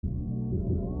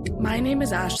My name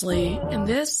is Ashley, and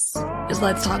this is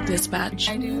Let's Talk Dispatch.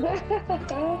 I do.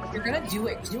 You're going to do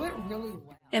it. Do it really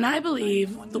well. And I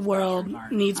believe the world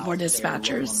needs more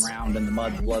dispatchers. Around in the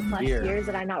mud, blood, and beer. Years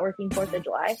that I'm not working 4th of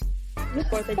July.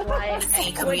 4th of July.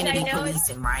 Hey, community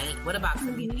policing, right? What about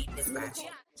community dispatching?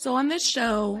 So on this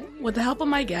show, with the help of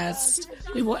my guests,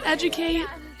 we will educate,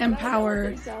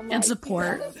 empower, and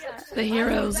support the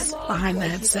heroes behind the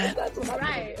headset.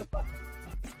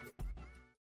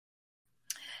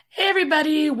 Hey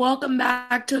everybody, welcome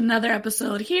back to another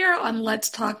episode here on Let's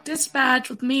Talk Dispatch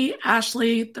with me,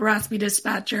 Ashley, the Raspy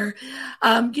Dispatcher.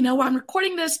 I'm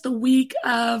recording this the week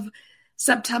of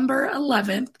September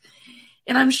 11th,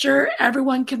 and I'm sure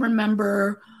everyone can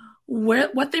remember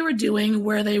what they were doing,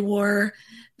 where they were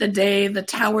the day the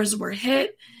towers were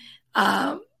hit.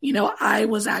 I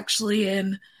was actually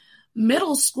in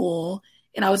middle school,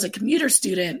 and I was a commuter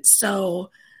student, so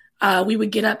we would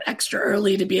get up extra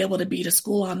early to be able to be to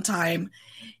school on time.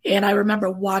 And I remember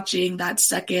watching that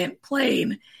second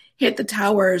plane hit the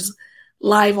towers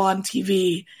live on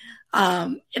TV.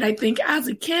 And I think as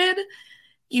a kid,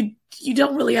 you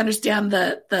don't really understand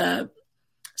the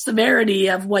severity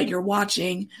of what you're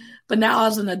watching. But now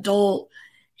as an adult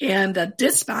and a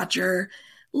dispatcher,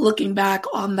 looking back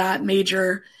on that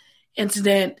major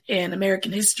incident in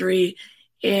American history,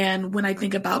 and when I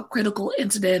think about critical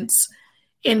incidents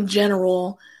in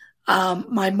general,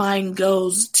 my mind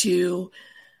goes to,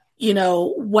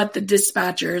 what the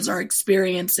dispatchers are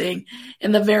experiencing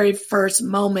in the very first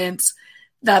moments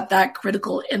that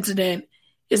critical incident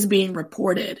is being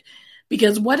reported.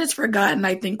 Because what is forgotten,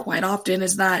 I think, quite often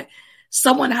is that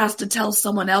someone has to tell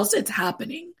someone else it's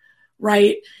happening,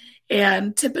 right?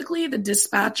 And typically the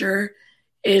dispatcher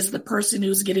is the person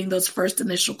who's getting those first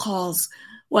initial calls,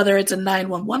 whether it's a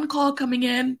 911 call coming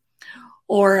in,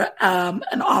 or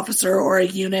an officer or a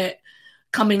unit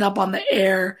coming up on the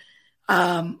air,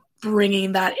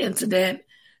 bringing that incident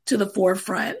to the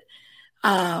forefront.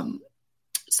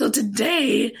 So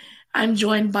today, I'm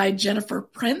joined by Jennifer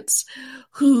Prince,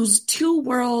 whose two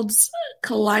worlds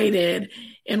collided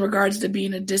in regards to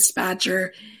being a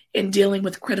dispatcher and dealing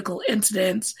with critical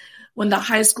incidents when the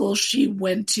high school she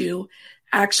went to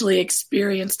actually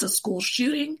experienced a school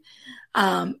shooting.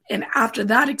 And after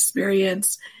that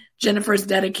experience, Jennifer's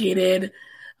dedicated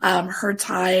her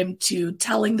time to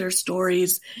telling their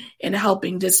stories and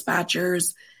helping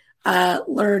dispatchers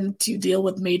learn to deal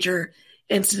with major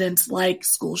incidents like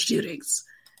school shootings.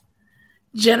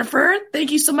 Jennifer,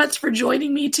 thank you so much for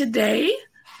joining me today.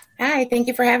 Hi, thank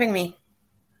you for having me.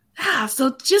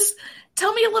 So just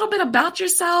tell me a little bit about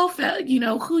yourself,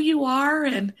 who you are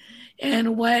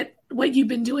and what you've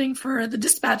been doing for the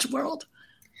dispatch world.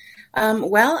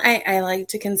 I like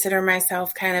to consider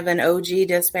myself kind of an OG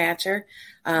dispatcher.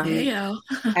 There you go.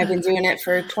 I've been doing it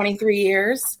for 23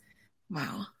 years.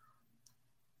 Wow.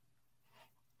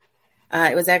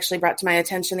 It was actually brought to my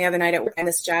attention the other night at work, and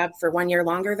this job for 1 year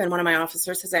longer than one of my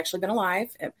officers has actually been alive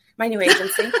at my new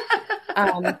agency.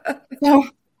 So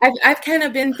I've kind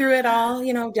of been through it all,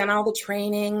 done all the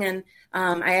training, and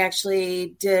I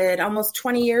actually did almost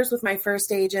 20 years with my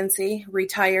first agency,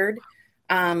 retired.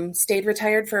 Stayed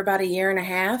retired for about 1.5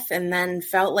 years and then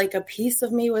felt like a piece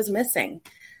of me was missing.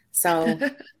 So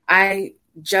I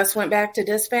just went back to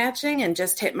dispatching and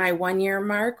just hit my 1 year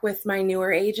mark with my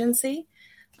newer agency.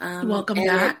 Welcome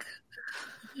back.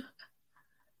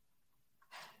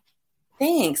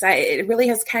 Thanks. It really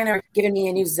has kind of given me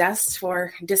a new zest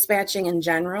for dispatching in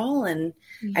general. And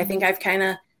I think I've kind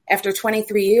of, after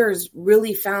 23 years,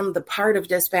 really found the part of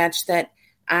dispatch that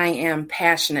I am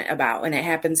passionate about, and it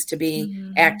happens to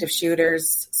be active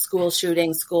shooters, school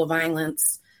shootings, school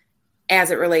violence,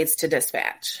 as it relates to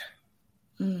dispatch.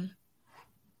 And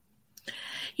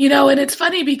it's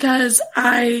funny because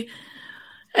when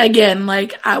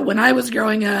I was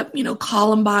growing up,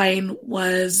 Columbine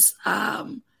was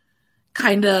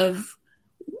kind of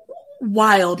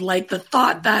wild. Like the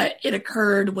thought that it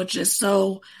occurred, which is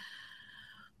so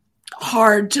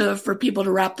hard for people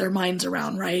to wrap their minds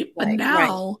around, right? But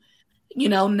now,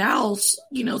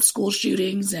 school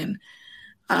shootings and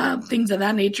things of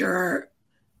that nature are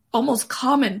almost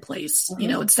commonplace.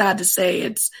 It's sad to say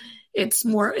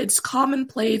it's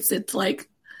commonplace. It's like,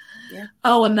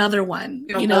 another one,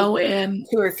 and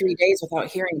 2 or 3 days without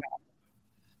hearing about it.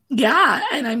 Yeah.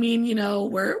 And I mean,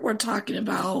 we're talking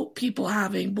about people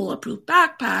having bulletproof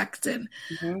backpacks and,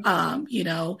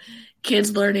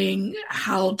 kids learning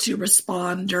how to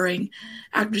respond during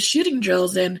active shooting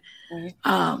drills. And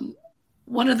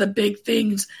one of the big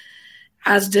things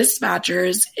as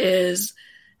dispatchers is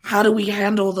how do we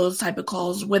handle those type of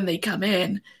calls when they come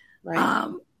in?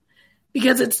 Right.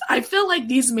 because I feel like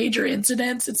these major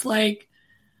incidents, it's like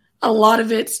a lot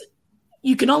of it's,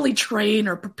 you can only train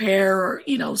or prepare or,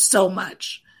 so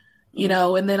much,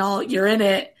 and then you're in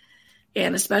it.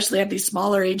 And especially at these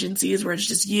smaller agencies where it's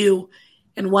just you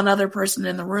and one other person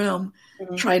in the room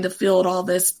trying to field all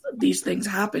these things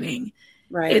happening.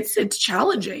 Right. It's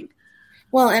challenging.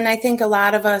 Well, and I think a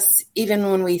lot of us, even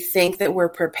when we think that we're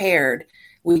prepared,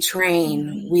 we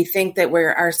train, we think that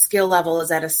our skill level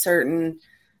is at a certain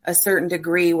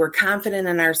degree. We're confident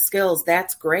in our skills.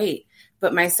 That's great.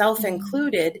 But myself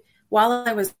included, while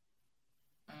I was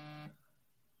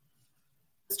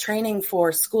training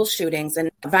for school shootings and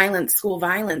school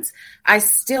violence, I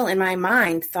still in my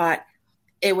mind thought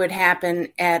it would happen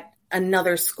at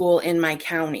another school in my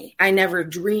county. I never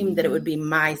dreamed that it would be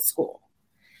my school.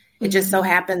 It just so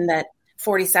happened that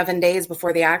 47 days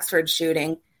before the Oxford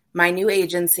shooting, my new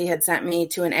agency had sent me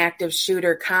to an active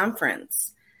shooter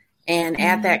conference. And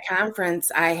at that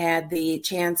conference, I had the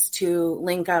chance to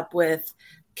link up with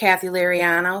Kathy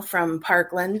Lariano from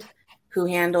Parkland, who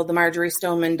handled the Marjorie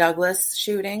Stoneman Douglas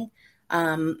shooting,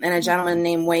 and a gentleman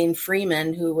named Wayne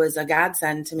Freeman, who was a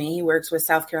godsend to me. He works with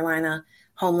South Carolina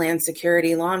Homeland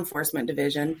Security Law Enforcement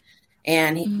Division,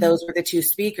 and those were the two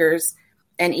speakers.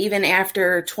 And even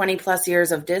after 20 plus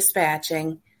years of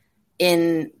dispatching,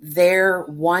 in their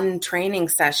one training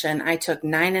session, I took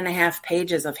 9.5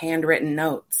 pages of handwritten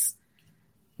notes,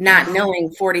 not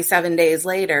knowing 47 days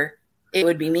later it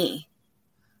would be me.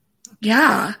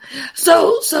 Yeah.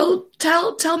 So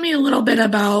tell me a little bit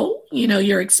about,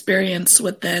 your experience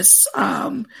with this.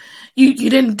 You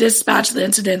didn't dispatch the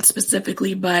incident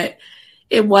specifically, but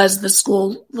it was the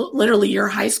school, literally your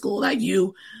high school that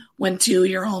you went to,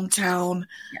 your hometown.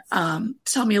 Yes.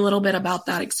 Tell me a little bit about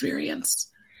that experience.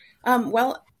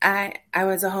 Well, I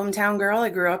was a hometown girl. I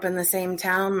grew up in the same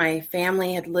town. My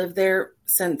family had lived there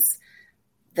since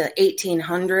the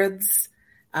 1800s.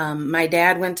 My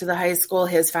dad went to the high school,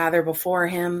 his father before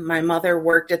him. My mother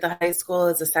worked at the high school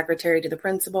as a secretary to the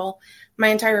principal. My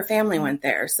entire family went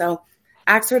there. So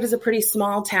Oxford is a pretty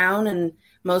small town, and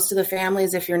most of the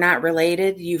families, if you're not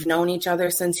related, you've known each other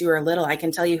since you were little. I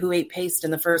can tell you who ate paste in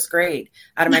the first grade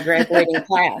out of my graduating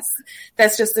class.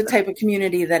 That's just the type of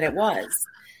community that it was.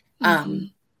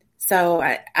 So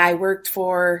I worked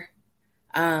for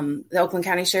the Oakland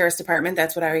County Sheriff's Department.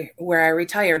 That's where I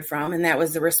retired from, and that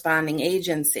was the responding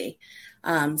agency.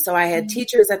 So I had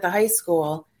teachers at the high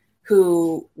school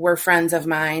who were friends of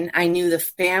mine. I knew the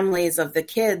families of the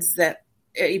kids that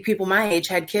people my age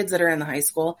had kids that are in the high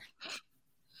school.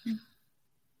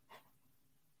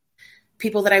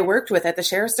 People that I worked with at the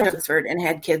Sheriff's Department and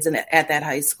had kids at that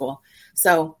high school.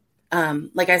 So,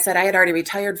 like I said, I had already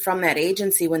retired from that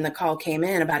agency when the call came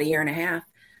in about 1.5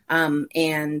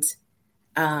 years.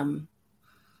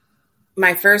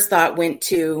 My first thought went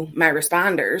to my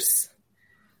responders.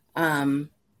 And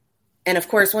of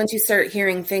course, once you start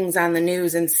hearing things on the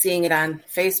news and seeing it on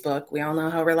Facebook, we all know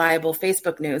how reliable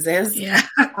Facebook news is. Yeah.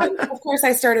 Of course,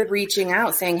 I started reaching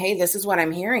out saying, hey, this is what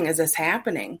I'm hearing. Is this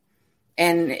happening?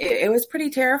 And it was pretty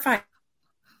terrifying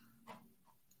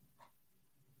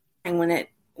when it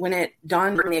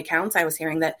dawned on the accounts I was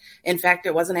hearing that, in fact,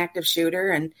 it was an active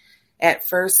shooter. And at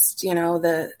first,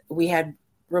 we had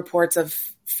reports of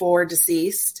 4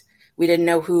 deceased. We didn't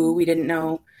know who, we didn't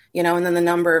know, and then the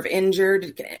number of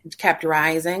injured kept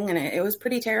rising, and it was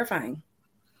pretty terrifying.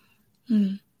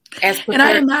 And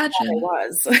I imagine it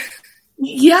was.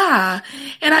 Yeah.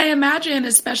 And I imagine,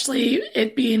 especially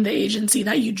it being the agency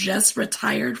that you just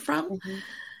retired from,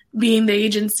 being the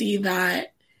agency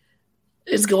that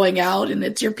is going out, and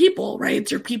it's your people, right?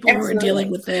 It's your people who are dealing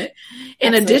with it,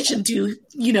 in addition to,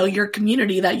 your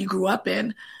community that you grew up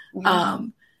in.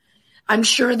 I'm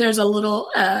sure there's a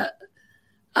little, a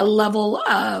level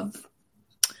of,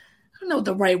 I don't know what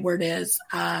the right word is,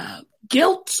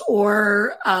 guilt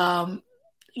or,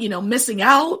 missing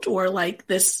out, or like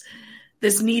this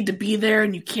need to be there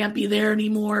and you can't be there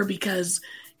anymore because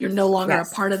you're no longer a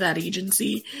part of that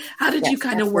agency. How did you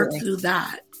kind of work through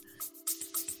that?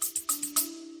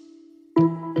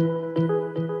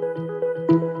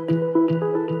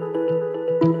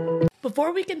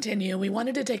 Before we continue, we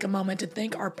wanted to take a moment to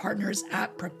thank our partners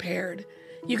at Prepared.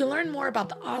 You can learn more about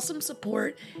the awesome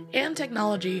support and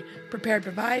technology Prepared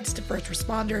provides to first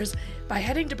responders by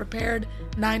heading to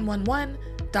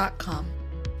prepared911.com.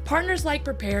 Partners like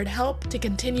Prepared help to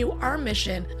continue our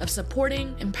mission of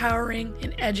supporting, empowering,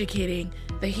 and educating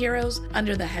the heroes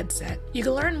under the headset. You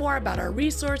can learn more about our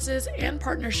resources and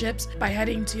partnerships by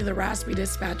heading to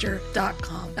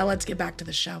theraspidispatcher.com. Now let's get back to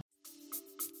the show.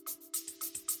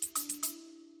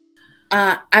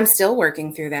 I'm still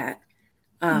working through that.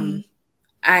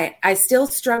 I still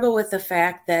struggle with the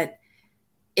fact that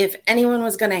if anyone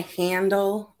was going to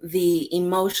handle the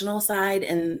emotional side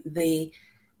and the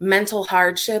mental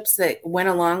hardships that went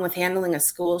along with handling a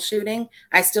school shooting,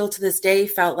 I still to this day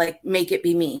felt like, make it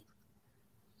be me.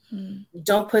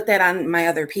 Don't put that on my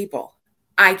other people.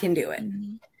 I can do it.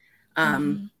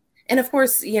 And of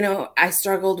course, I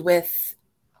struggled with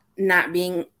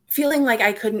feeling like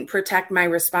I couldn't protect my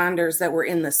responders that were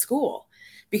in the school,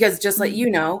 because just like,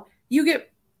 you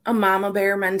get a mama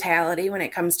bear mentality when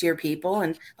it comes to your people.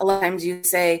 And a lot of times you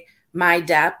say, my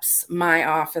DEPs, my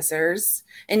officers,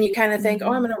 and you kind of think,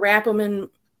 oh, I'm going to wrap them in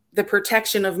the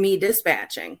protection of me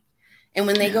dispatching. And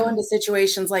when they go into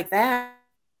situations like that,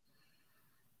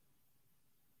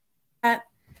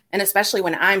 and especially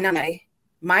when I'm not,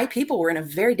 my people were in a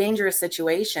very dangerous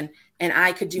situation and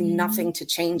I could do nothing to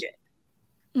change it.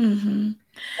 So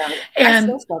I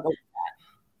still struggle with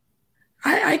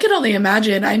that. I can only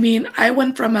imagine. I mean, I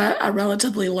went from a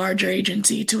relatively larger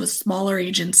agency to a smaller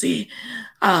agency,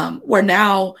 where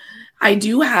now I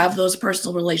do have those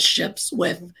personal relationships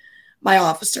with my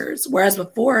officers. Whereas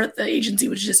before, the agency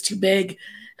was just too big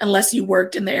unless you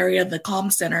worked in the area of the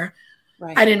comm center.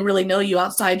 Right. I didn't really know you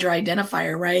outside your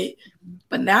identifier, right?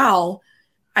 But now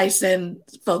I send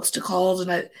folks to calls,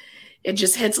 and it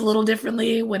just hits a little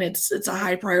differently when it's a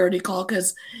high priority call,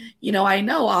 because, I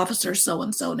know officer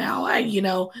so-and-so now.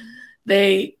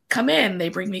 They come in, they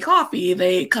bring me coffee,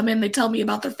 they come in, they tell me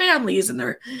about their families and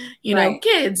their,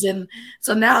 kids. And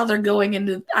so now they're going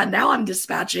into, now I'm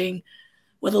dispatching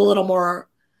with a little more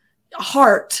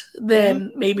heart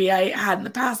than maybe I had in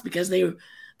the past, because they're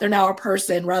now a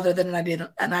person rather than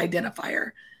an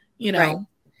identifier, Right.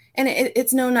 And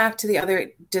it's no knock to the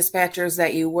other dispatchers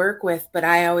that you work with, but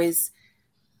I always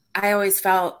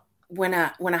felt when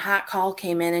a hot call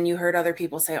came in and you heard other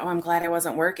people say, oh, I'm glad I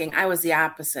wasn't working, I was the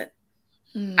opposite.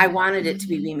 I wanted it to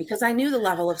be me, because I knew the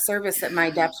level of service that my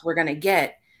DEPs were going to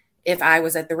get if I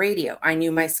was at the radio. I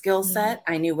knew my skill set.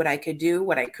 I knew what I could do,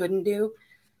 what I couldn't do.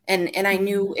 And I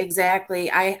knew exactly,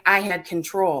 I had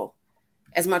control,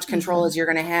 as much control as you're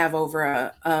going to have over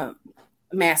a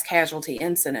mass casualty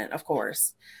incident, of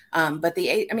course. But the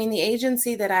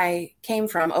agency that I came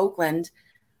from, Oakland,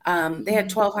 they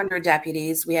had 1,200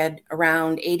 deputies. We had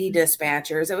around 80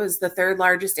 dispatchers. It was the third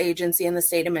largest agency in the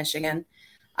state of Michigan.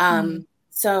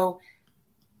 So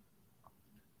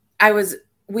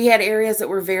we had areas that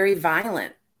were very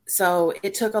violent. So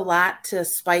it took a lot to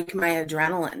spike my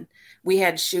adrenaline. We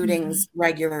had shootings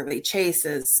regularly,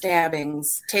 chases,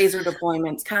 stabbings, taser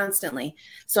deployments constantly.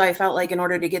 So I felt like in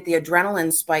order to get the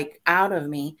adrenaline spike out of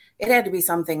me, it had to be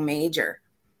something major.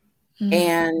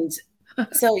 And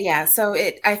so,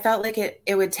 I felt like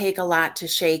it would take a lot to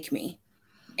shake me.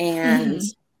 And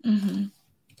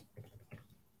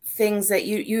things that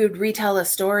you would retell a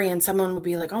story and someone would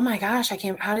be like, oh my gosh,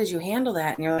 how did you handle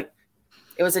that? And you're like,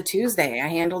 it was a Tuesday. I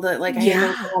handled it like I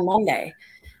handled it on Monday.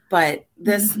 But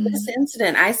this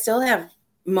incident, I still have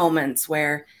moments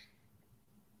where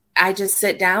I just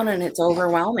sit down and it's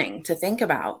overwhelming to think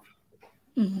about.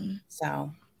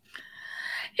 So.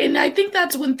 And I think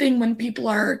that's one thing when people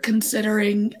are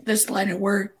considering this line of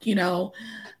work,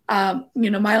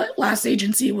 my last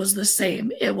agency was the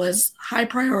same. It was high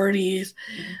priorities.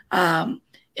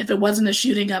 If it wasn't a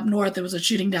shooting up north, it was a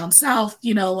shooting down south.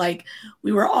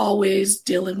 We were always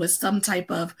dealing with some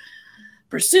type of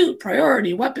pursuit,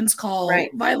 priority, weapons call,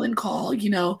 violent call.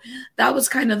 That was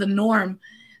kind of the norm.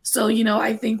 So,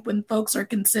 I think when folks are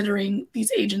considering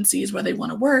these agencies where they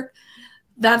want to work,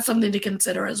 that's something to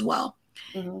consider as well.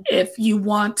 If you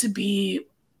want to be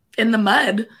in the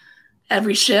mud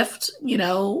every shift,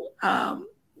 you're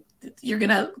going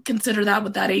to consider that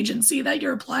with that agency that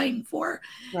you're applying for.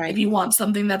 If you want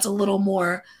something that's a little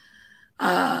more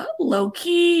low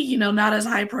key, not as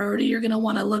high priority, you're going to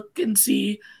want to look and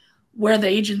see where the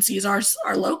agencies are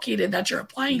located that you're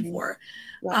applying for.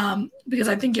 Because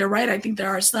I think you're right. I think there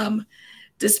are some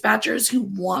dispatchers who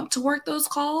want to work those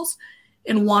calls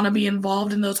and want to be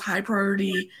involved in those high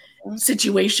priority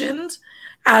situations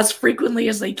as frequently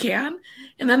as they can.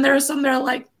 And then there are some that are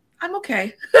like, I'm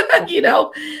okay.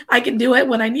 I can do it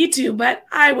when I need to, but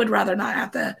I would rather not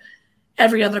have to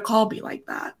every other call be like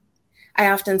that. I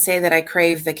often say that I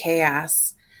crave the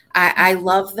chaos. I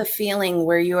love the feeling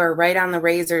where you are right on the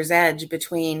razor's edge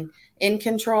between in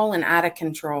control and out of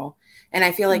control. And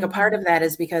I feel like a part of that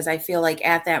is because I feel like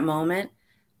at that moment,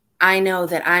 I know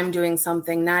that I'm doing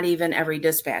something not even every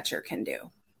dispatcher can do.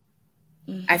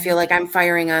 I feel like I'm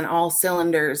firing on all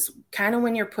cylinders, kind of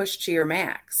when you're pushed to your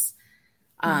max.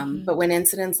 But when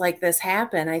incidents like this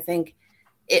happen, I think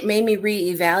it made me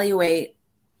reevaluate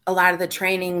a lot of the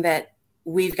training that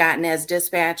we've gotten as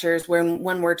dispatchers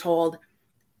when we're told,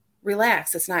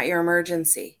 relax, it's not your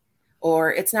emergency,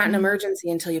 or it's not an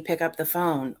emergency until you pick up the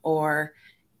phone, or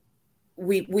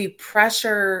we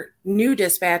pressure new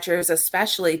dispatchers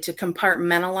especially to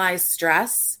compartmentalize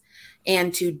stress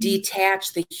and to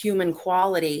detach the human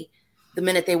quality the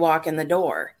minute they walk in the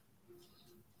door.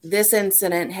 This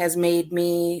incident has made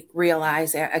me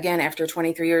realize, again, after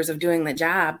 23 years of doing the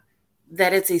job,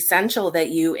 that it's essential that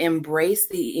you embrace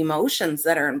the emotions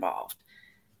that are involved.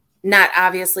 Not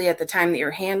obviously at the time that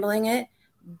you're handling it,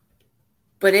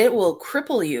 but it will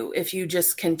cripple you if you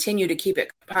just continue to keep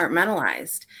it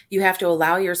compartmentalized. You have to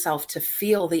allow yourself to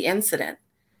feel the incident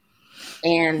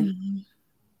and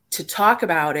to talk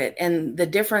about it. And the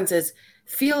difference is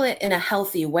feel it in a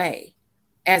healthy way,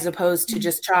 as opposed to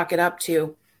just chalk it up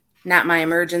to not my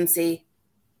emergency,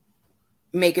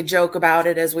 make a joke about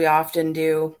it, as we often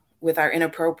do with our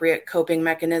inappropriate coping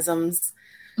mechanisms.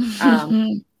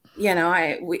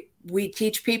 We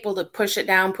teach people to push it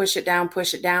down, push it down,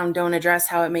 push it down. Don't address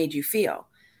how it made you feel.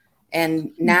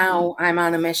 And now I'm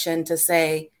on a mission to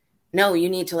say, no, you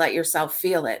need to let yourself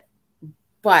feel it.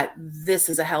 But this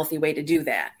is a healthy way to do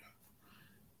that.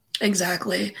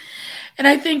 Exactly. And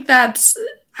I think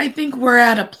we're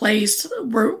at a place,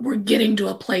 we're getting to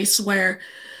a place where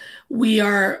we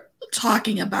are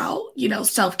talking about,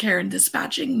 self-care and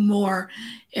dispatching more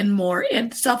and more,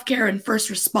 and self-care and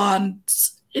first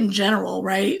response in general,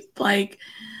 right? Like,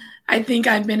 I think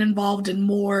I've been involved in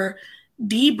more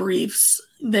debriefs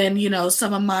than,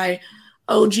 some of my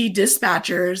OG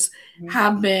dispatchers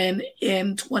have been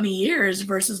in 20 years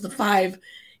versus the 5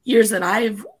 years that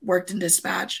I've worked in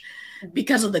dispatch,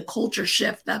 because of the culture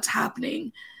shift that's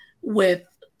happening with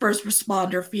first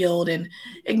responder field, and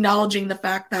acknowledging the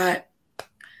fact that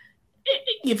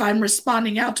if I'm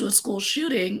responding out to a school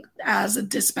shooting as a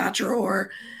dispatcher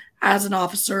or as an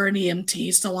officer, an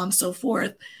EMT, so on and so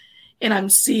forth, and I'm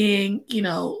seeing,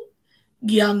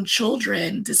 young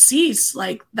children deceased,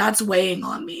 like, that's weighing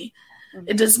on me.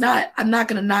 It does not, I'm not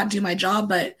going to not do my job,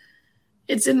 but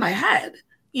it's in my head,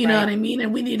 you know what I mean?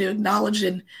 And we need to acknowledge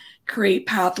and create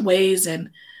pathways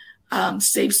and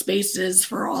safe spaces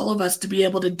for all of us to be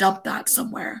able to dump that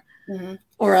somewhere,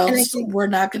 or else we're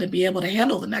not going to be able to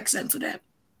handle the next incident.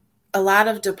 A lot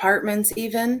of departments,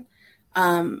 even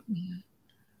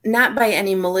not by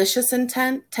any malicious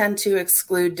intent, tend to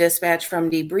exclude dispatch from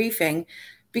debriefing,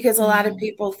 because a lot of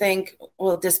people think,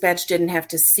 well, dispatch didn't have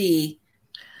to see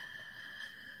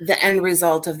the end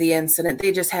result of the incident.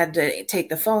 They just had to take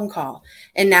the phone call.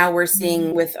 And now we're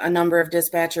seeing with a number of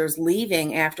dispatchers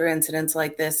leaving after incidents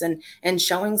like this and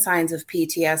showing signs of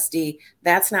PTSD.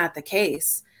 That's not the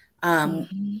case. I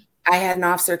had an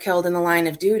officer killed in the line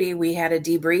of duty. We had a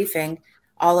debriefing.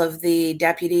 All of the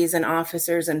deputies and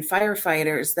officers and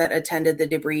firefighters that attended the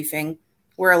debriefing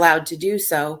were allowed to do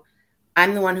so.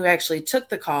 I'm the one who actually took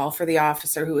the call for the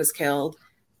officer who was killed.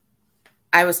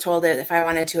 I was told that if I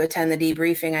wanted to attend the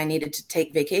debriefing, I needed to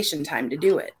take vacation time to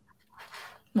do it.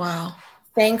 Wow.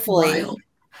 Thankfully,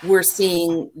 we're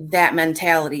seeing that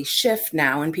mentality shift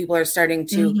now, and people are starting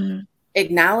to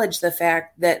acknowledge the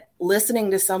fact that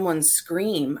listening to someone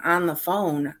scream on the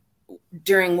phone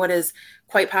during what is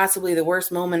quite possibly the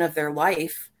worst moment of their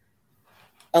life,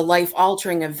 a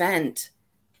life-altering event,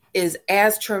 is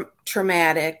as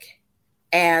traumatic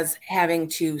as having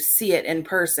to see it in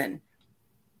person.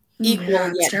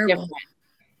 Equal yet different.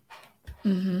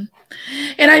 And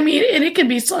I mean, and it can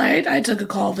be, so I took a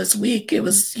call this week. It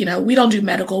was, we don't do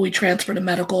medical, we transfer to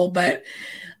medical, but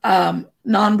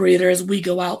non-breathers we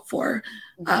go out for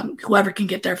whoever can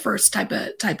get there first type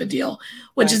of deal,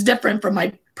 which is different from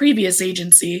my previous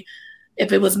agency.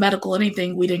 If it was medical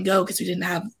anything, we didn't go because we didn't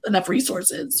have enough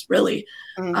resources, really.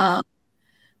 But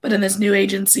in this new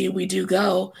agency, we do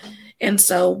go. And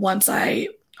so once I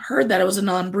heard that it was a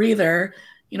non-breather,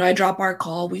 I drop our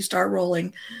call, we start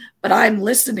rolling, but I'm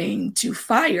listening to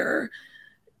fire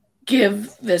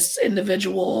give this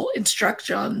individual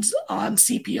instructions on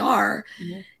CPR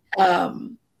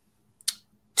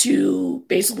to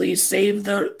basically save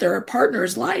their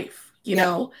partner's life,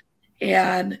 know,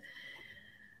 and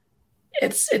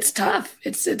it's tough.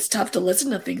 It's tough to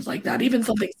listen to things like that, even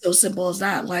something so simple as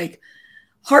that, like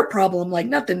heart problem, like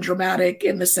nothing dramatic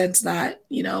in the sense that,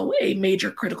 a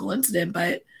major critical incident,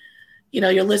 but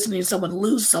you're listening to someone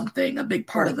lose something, a big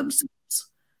part of themselves,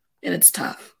 and it's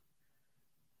tough.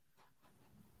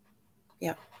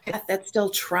 Yeah, that's still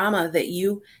trauma that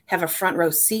you have a front row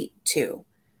seat to.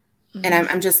 And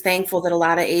I'm just thankful that a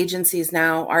lot of agencies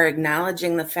now are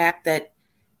acknowledging the fact that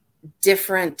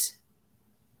different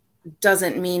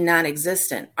doesn't mean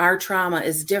non-existent. Our trauma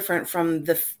is different from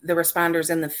the responders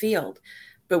in the field,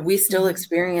 but we still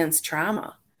experience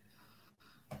trauma.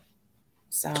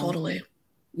 So Totally.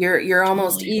 you're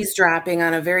almost eavesdropping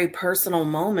on a very personal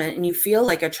moment, and you feel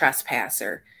like a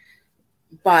trespasser.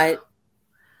 But,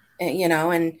 you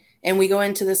know, and we go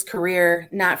into this career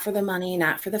not for the money,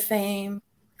 not for the fame,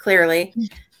 clearly,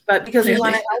 but because we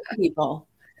want to help people.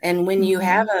 And when you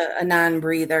have a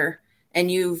non-breather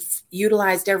and you've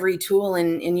utilized every tool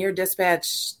in your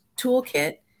dispatch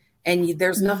toolkit, and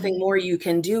there's nothing more you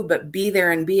can do but be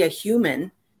there and be a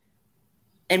human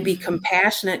and be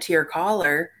compassionate to your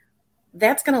caller,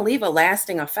 that's going to leave a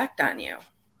lasting effect on you.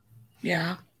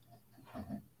 Yeah.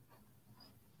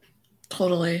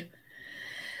 Totally.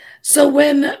 So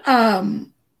when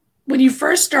you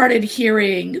first started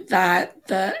hearing that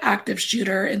the active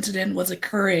shooter incident was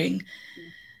occurring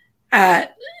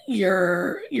at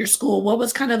your school, what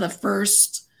was kind of the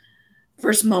first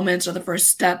moments or the first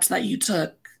steps that you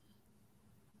took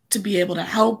to be able to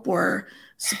help or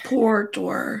support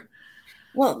or?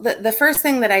 Well, the first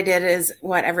thing that I did is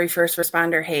what every first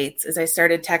responder hates, is I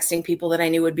started texting people that I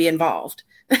knew would be involved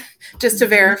just to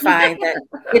verify that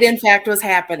it in fact was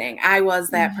happening. I was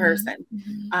that person.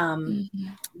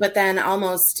 But then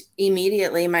almost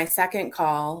immediately, my second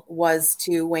call was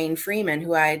to Wayne Freeman,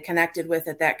 who I had connected with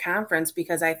at that conference,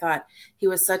 because I thought he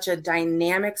was such a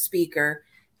dynamic speaker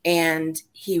and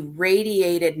he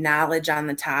radiated knowledge on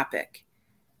the topic.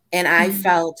 And I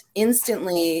felt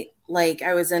instantly like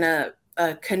I was in a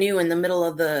canoe in the middle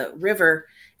of the river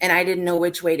and I didn't know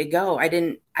which way to go. I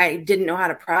didn't know how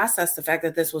to process the fact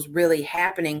that this was really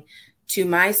happening to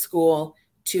my school,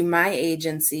 to my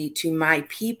agency, to my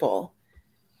people.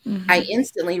 I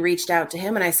instantly reached out to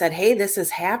him and I said, hey, this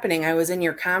is happening. I was in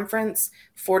your conference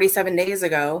 47 days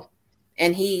ago.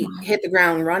 And he hit the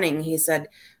ground running. He said,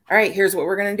 all right, here's what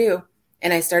we're going to do.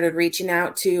 And I started reaching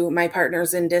out to my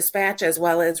partners in dispatch as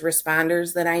well as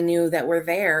responders that I knew that were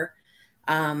there,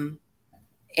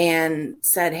 and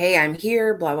said, hey, I'm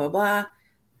here, blah, blah, blah.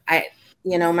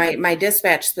 My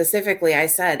dispatch specifically, I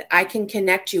said, I can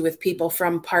connect you with people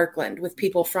from Parkland, with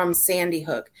people from Sandy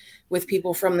Hook, with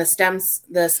people from the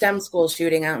STEM school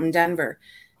shooting out in Denver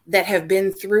that have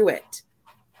been through it.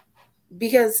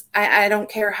 Because I don't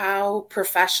care how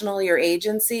professional your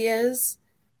agency is.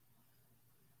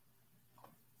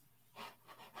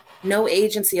 No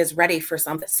agency is ready for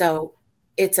something. So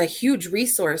it's a huge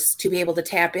resource to be able to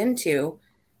tap into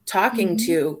talking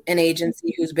to an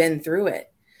agency who's been through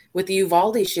it. With the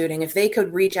Uvalde shooting, if they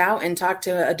could reach out and talk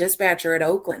to a dispatcher at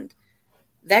Oakland,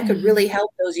 that could really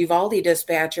help those Uvalde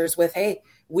dispatchers with, hey,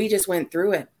 we just went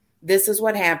through it. This is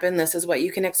what happened. This is what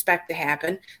you can expect to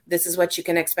happen. This is what you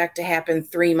can expect to happen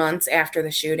 3 months after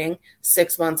the shooting,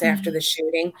 6 months after the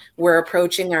shooting. We're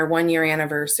approaching our 1-year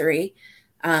anniversary.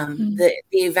 The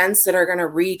events that are going to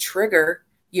re-trigger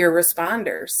your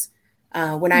responders.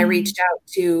 When I reached out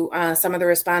to some of the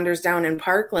responders down in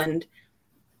Parkland,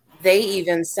 they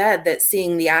even said that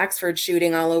seeing the Oxford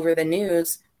shooting all over the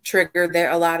news triggered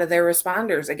a lot of their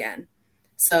responders again.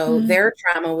 So their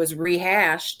trauma was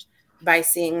rehashed by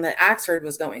seeing that Oxford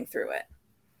was going through it.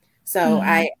 So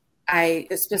I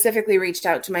specifically reached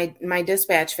out to my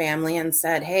dispatch family and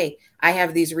said, hey, I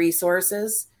have these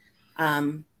resources.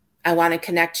 I want to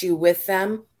connect you with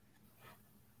them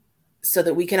so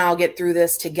that we can all get through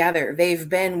this together. They've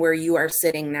been where you are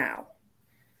sitting now.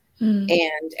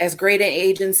 And as great an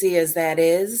agency as that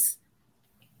is,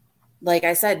 like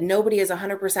I said, nobody is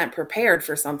 100% prepared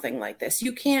for something like this.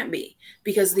 You can't be,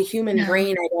 because the human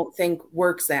brain, I don't think,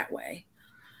 works that way.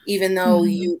 Even though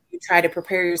you try to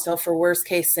prepare yourself for worst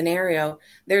case scenario,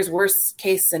 there's worst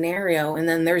case scenario, and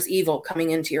then there's evil coming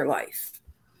into your life.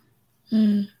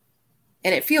 And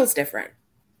it feels different.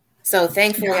 So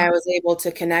thankfully I was able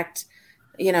to connect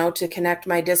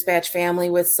my dispatch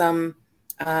family with some,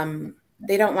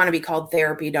 they don't want to be called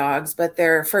therapy dogs, but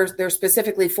they're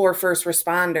specifically for first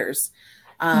responders.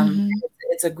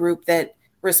 It's a group that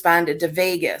responded to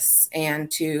Vegas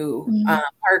and to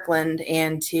Parkland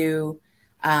and to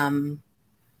Sandy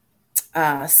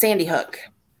Hook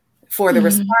for the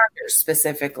responders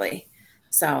specifically.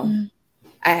 So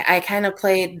I kind of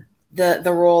played the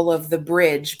role of the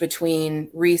bridge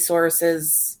between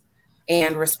resources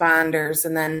and responders,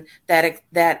 and then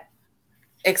that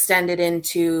extended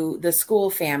into the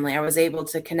school family. I was able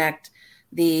to connect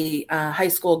the high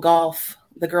school golf,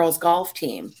 the girls golf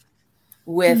team,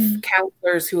 with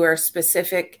counselors who are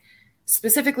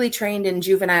specifically trained in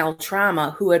juvenile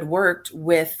trauma, who had worked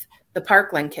with the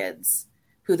Parkland kids,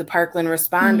 who the Parkland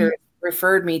responders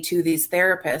referred me to these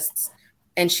therapists.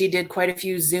 And she did quite a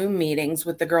few Zoom meetings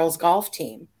with the girls golf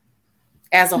team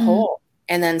as a whole,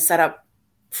 and then set up,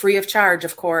 free of charge,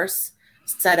 of course,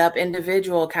 set up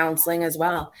individual counseling as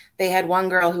well. They had one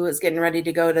girl who was getting ready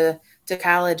to go to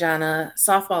college on a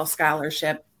softball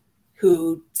scholarship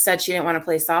who said she didn't want to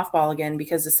play softball again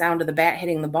because the sound of the bat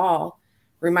hitting the ball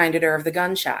reminded her of the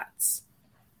gunshots.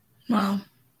 Wow.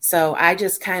 So I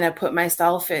just kind of put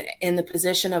myself in the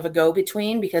position of a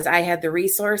go-between because I had the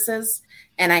resources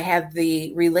and I had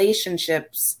the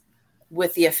relationships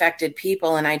with the affected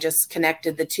people, and I just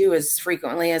connected the two as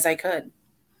frequently as I could.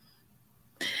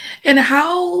 And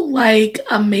how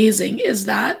amazing is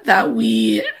that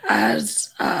we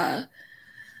as a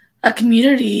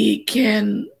community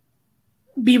can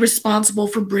be responsible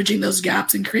for bridging those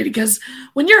gaps and creating, because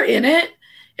when you're in it,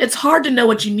 it's hard to know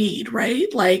what you need, right?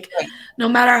 No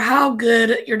matter how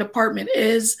good your department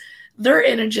is, they're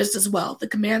in it just as well. The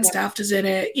command staff is in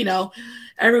it,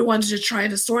 everyone's just trying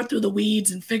to sort through the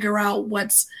weeds and figure out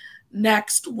what's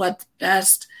next, what's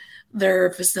best.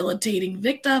 They're facilitating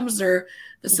victims, they're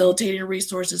facilitating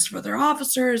resources for their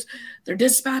officers, their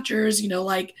dispatchers,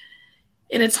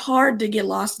 and it's hard to get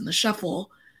lost in the shuffle,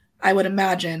 I would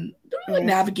imagine,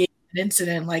 navigating an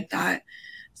incident like that.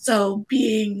 So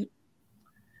being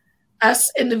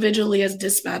us individually as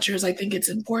dispatchers, I think it's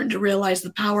important to realize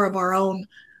the power of our own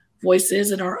voices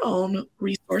and our own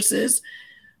resources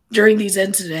during these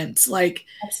incidents.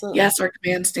 Absolutely. Yes, our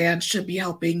command stand should be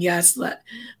helping. Yes,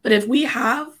 but if we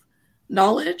have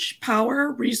knowledge,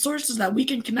 power, resources that we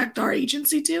can connect our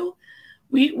agency to,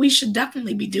 we should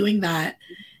definitely be doing that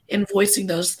and voicing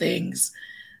those things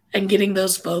and getting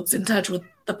those folks in touch with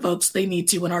the folks they need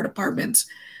to in our departments,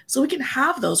 so we can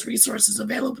have those resources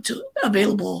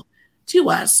available to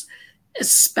us,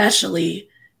 especially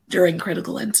during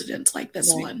critical incidents like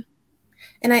this one.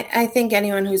 And I think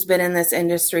anyone who's been in this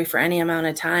industry for any amount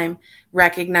of time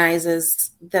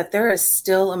recognizes that there is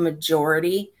still a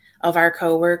majority of our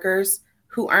coworkers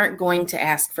who aren't going to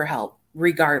ask for help,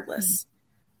 regardless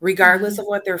of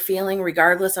what they're feeling,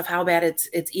 regardless of how bad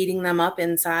it's eating them up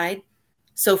inside.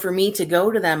 So for me to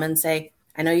go to them and say,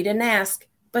 I know you didn't ask,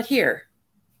 but here,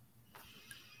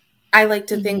 I like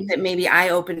to think that maybe I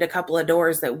opened a couple of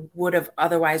doors that would have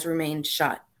otherwise remained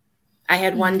shut. I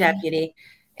had one deputy,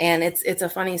 and it's a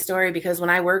funny story because when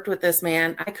I worked with this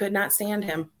man, I could not stand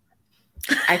him.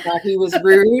 I thought he was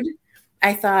rude.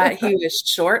 I thought he was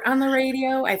short on the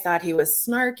radio. I thought he was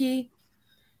snarky.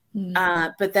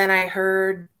 But then I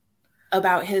heard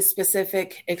about his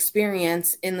specific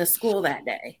experience in the school that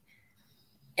day.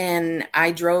 And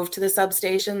I drove to the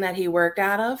substation that he worked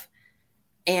out of,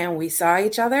 and we saw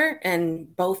each other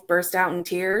and both burst out in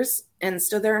tears and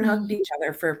stood there and hugged each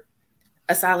other for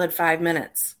a solid 5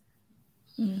 minutes.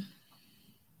 And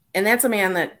that's a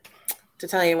man that, to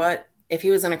tell you what, if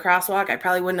he was in a crosswalk, I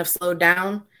probably wouldn't have slowed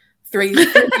down 3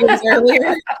 years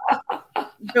earlier.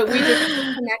 But we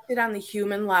just connected on the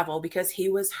human level because he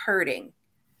was hurting.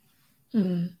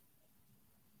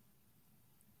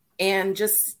 And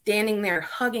just standing there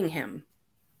hugging him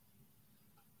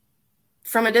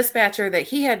from a dispatcher that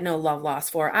he had no love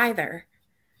lost for either.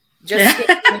 Just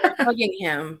standing there hugging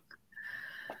him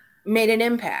made an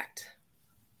impact.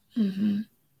 And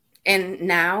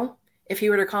now, if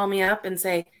he were to call me up and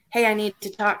say, hey, I need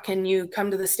to talk, can you come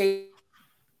to the station?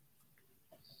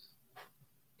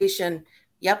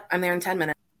 Yep, I'm there in 10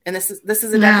 minutes. And this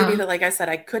is a deputy that, like I said,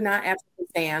 I could not absolutely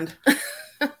stand.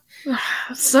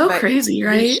 So crazy,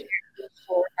 right?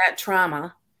 For that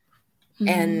trauma.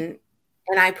 And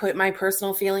I put my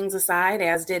personal feelings aside,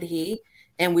 as did he.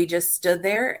 And we just stood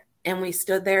there, and we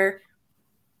stood there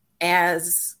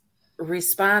as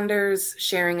responders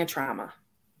sharing a trauma.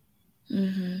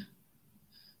 And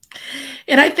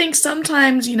I think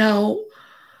sometimes,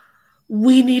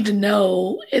 we need to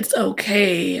know it's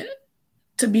okay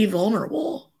to be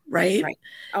vulnerable, right?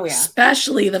 Oh, yeah.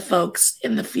 Especially the folks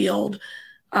in the field.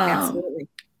 Absolutely.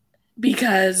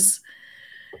 Because,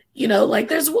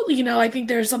 there's, I think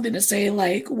there's something to say,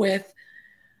 with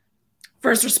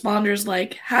first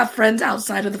responders, have friends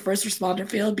outside of the first responder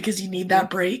field because you need that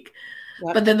break.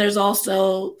 Yep. But then there's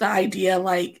also the idea,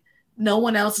 no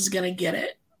one else is going to get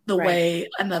it the way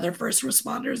another first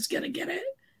responder is going to get it,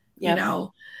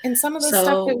 And some of the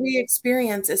stuff that we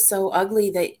experience is so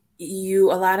ugly that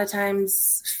you a lot of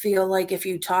times feel like if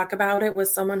you talk about it with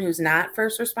someone who's not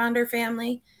first responder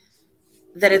family,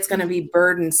 that it's going to be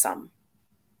burdensome.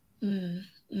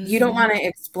 You don't want to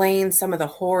explain some of the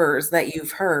horrors that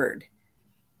you've heard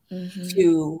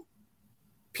to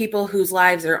people whose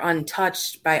lives are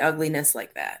untouched by ugliness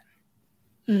like that.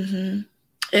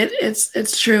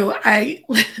 It's true. I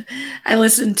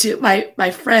listened to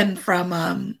my friend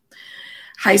from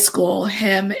high school.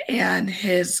 Him and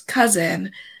his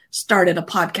cousin started a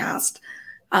podcast,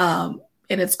 and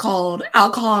and it's called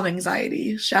Alcohol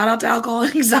Anxiety. Shout out to Alcohol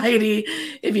Anxiety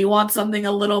if you want something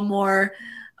a little more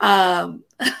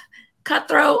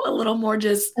cutthroat, a little more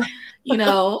just,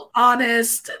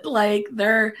 honest. Like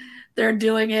they're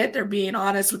doing it. They're being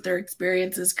honest with their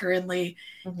experiences currently.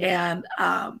 Mm-hmm.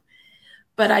 And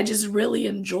but I just really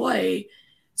enjoy,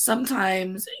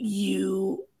 sometimes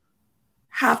you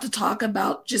have to talk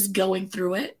about just going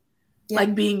through it,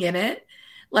 like being in it.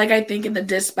 Like I think in the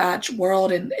dispatch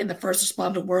world and in the first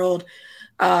responder world,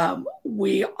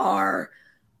 we are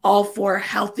all for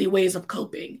healthy ways of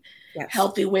coping,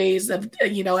 healthy ways of,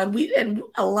 and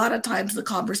a lot of times the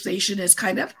conversation is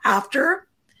kind of after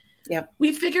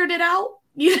we figured it out.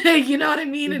 You know what I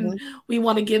mean? Mm-hmm. And we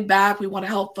want to give back. We want to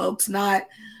help folks not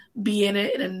be in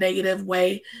it in a negative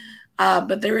way.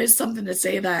 But there is something to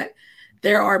say that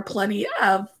there are plenty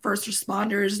of first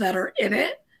responders that are in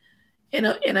it in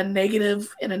a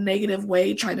negative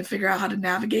way, trying to figure out how to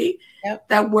navigate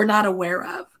that we're not aware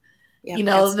of.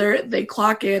 They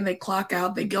clock in, they clock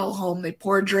out, they go home, they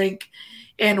pour a drink,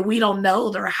 and we don't know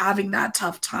they're having that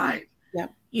tough time.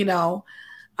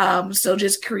 So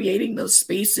just creating those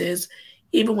spaces,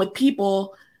 even with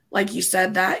people, like you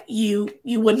said, that you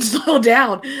wouldn't slow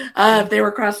down if they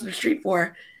were crossing the street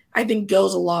for, I think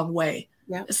goes a long way,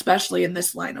 especially in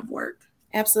this line of work.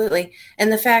 Absolutely. And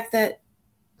the fact that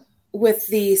with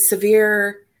the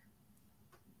severe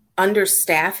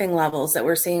understaffing levels that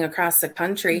we're seeing across the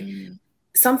country,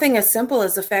 something as simple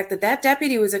as the fact that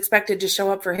deputy was expected to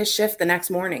show up for his shift the next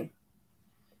morning,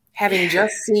 having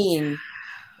just seen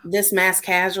this mass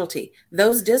casualty.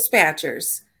 Those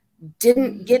dispatchers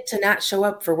didn't get to not show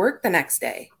up for work the next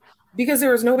day because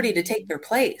there was nobody to take their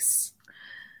place.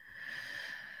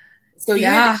 So you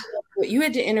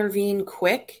had to intervene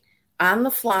quick, on the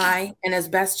fly, and as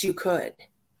best you could.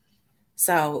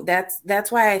 So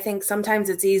that's why I think sometimes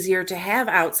it's easier to have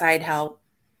outside help.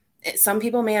 Some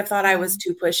people may have thought I was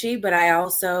too pushy, but I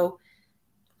also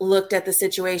looked at the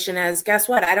situation as, guess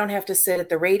what? I don't have to sit at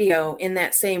the radio in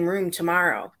that same room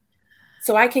tomorrow.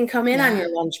 So I can come in on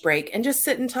your lunch break and just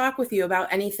sit and talk with you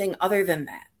about anything other than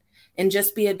that, and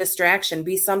just be a distraction,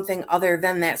 be something other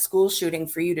than that school shooting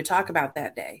for you to talk about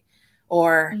that day,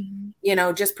 or,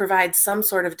 just provide some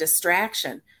sort of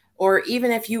distraction. Or even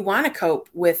if you want to cope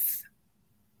with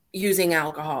using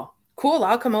alcohol, cool,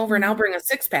 I'll come over and I'll bring a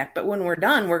 6-pack, but when we're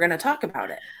done, we're going to talk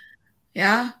about it.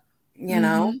 Yeah. And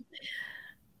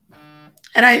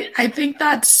I think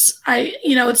it's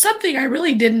something I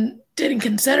really didn't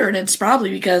consider, and it's probably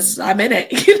because I'm in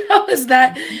it, is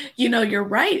that, you're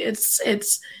right.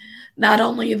 It's not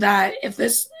only that if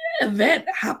this event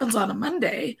happens on a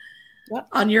Monday,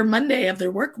 on your Monday of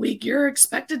their work week, you're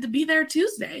expected to be there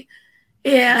Tuesday.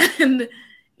 And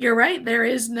you're right. There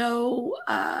is no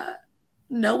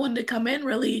one to come in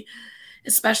really,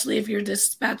 especially if your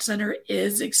dispatch center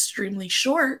is extremely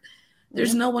short.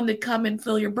 There's no one to come and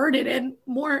fill your burden. And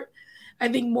more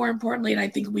importantly, and I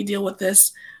think we deal with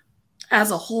this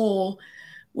as a whole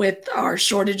with our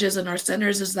shortages in our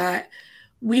centers, is that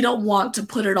we don't want to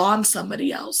put it on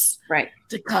somebody else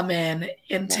to come in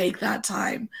and take that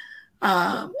time,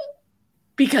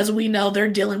 because we know they're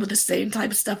dealing with the same type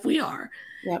of stuff we are.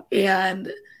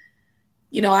 And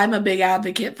I'm a big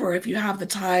advocate for, if you have the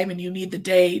time and you need the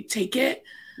day, take it.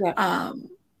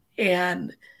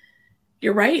 And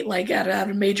you're right. Like at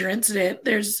a major incident,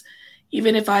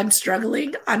 even if I'm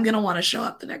struggling, I'm going to want to show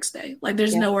up the next day. Like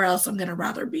there's nowhere else I'm going to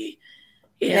rather be.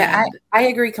 And I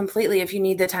agree completely. If you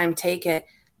need the time, take it.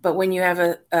 But when you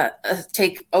have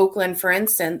take Oakland, for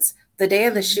instance, the day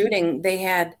of the shooting,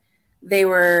 they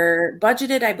were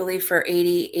budgeted, I believe, for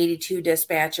 82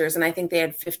 dispatchers. And I think they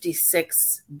had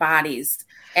 56 bodies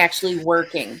actually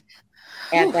working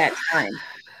at that time.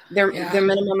 Their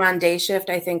minimum on day shift,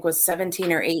 I think, was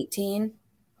 17 or 18.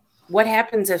 What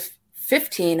happens if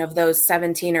 15 of those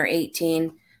 17 or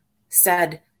 18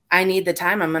 said, I need the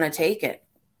time, I'm going to take it?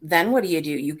 Then what do?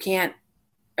 You can't.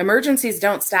 Emergencies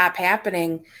don't stop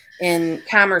happening in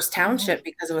Commerce Township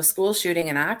because of a school shooting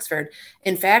in Oxford.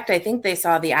 In fact, I think they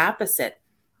saw the opposite.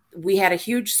 We had a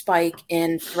huge spike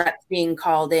in threats being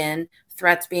called in,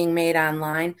 threats being made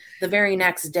online. The very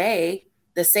next day,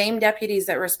 the same deputies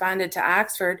that responded to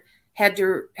Oxford had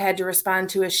to respond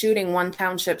to a shooting 1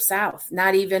 township south,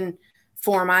 not even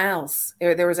 4 miles.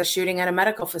 There was a shooting at a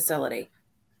medical facility.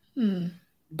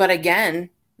 But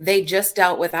again, they just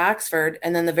dealt with Oxford,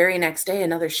 and then the very next day,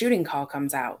 another shooting call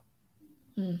comes out.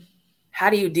 How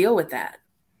do you deal with that?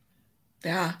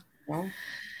 Yeah. Well,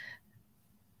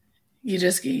 you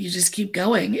just keep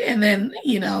going. And then,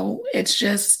 it's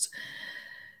just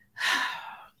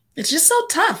so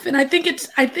tough. And I think it's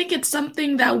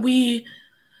something that we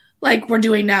like we're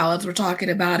doing now as we're talking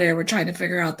about it, we're trying to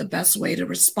figure out the best way to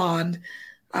respond,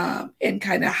 and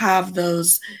kind of have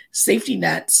those safety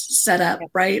nets set up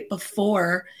right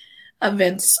before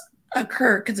events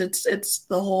occur, because it's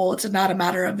not a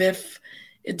matter of if,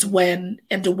 it's when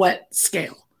and to what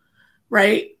scale,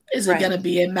 right? Is it going to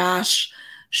be a mass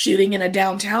shooting in a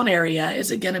downtown area?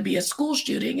 Is it going to be a school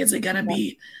shooting? Is it going to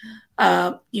be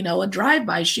a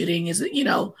drive-by shooting? Is it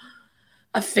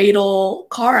a fatal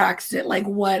car accident? Like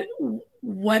when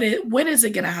is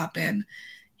it going to happen,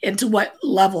 and to what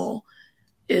level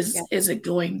is it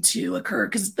going to occur?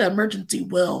 Because the emergency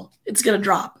it's going to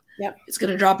drop. It's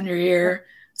going to drop in your ear.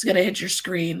 It's going to hit your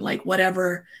screen. Like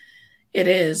whatever it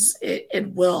is,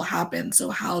 it will happen. So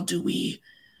how do we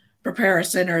prepare our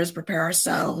centers, prepare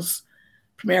ourselves,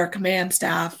 prepare our command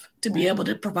staff to be able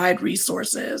to provide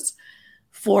resources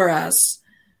for us,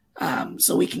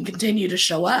 so we can continue to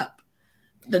show up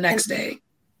the next day?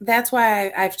 That's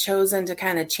why I've chosen to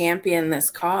kind of champion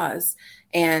this cause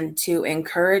and to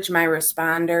encourage my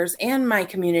responders and my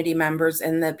community members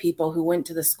and the people who went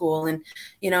to the school, and,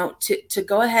 to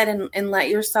go ahead and let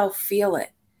yourself feel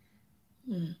it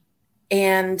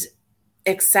and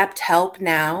accept help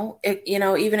now.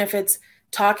 Even if it's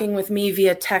talking with me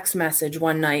via text message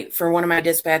one night for one of my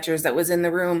dispatchers that was in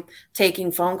the room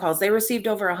taking phone calls. They received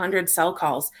over 100 cell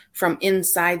calls from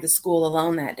inside the school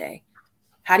alone that day.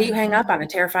 How do you hang up on a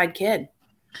terrified kid?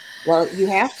 Well, you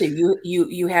have to.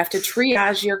 You have to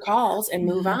triage your calls and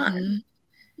move on.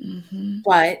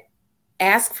 But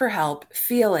ask for help,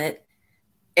 feel it,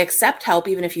 accept help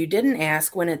even if you didn't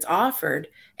ask when it's offered,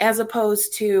 as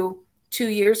opposed to 2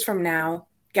 years from now,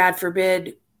 God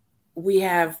forbid, we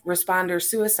have responder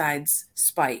suicides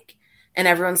spike and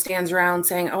everyone stands around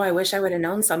saying, oh, I wish I would have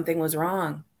known something was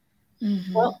wrong.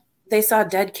 Well, they saw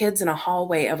dead kids in a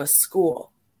hallway of a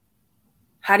school.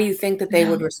 How do you think that they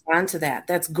would respond to that?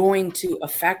 That's going to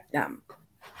affect them.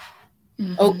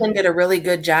 Oakland did a really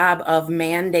good job of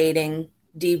mandating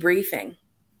debriefing,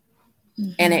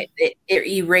 and it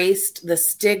erased the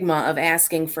stigma of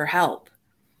asking for help,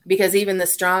 because even the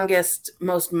strongest,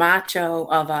 most macho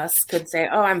of us could say,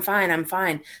 oh, I'm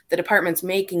fine. The department's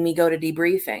making me go to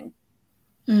debriefing.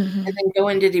 And then go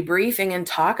into debriefing and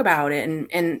talk about it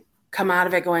and come out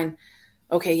of it going,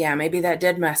 okay, yeah, maybe that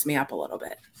did mess me up a little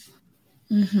bit.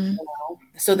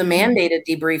 So the mandated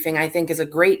debriefing, I think, is a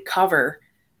great cover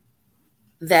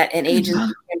that an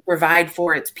agency can provide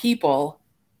for its people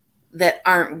that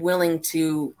aren't willing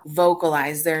to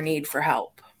vocalize their need for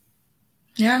help.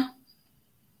 Yeah,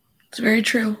 it's very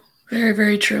true. Very,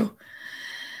 very true.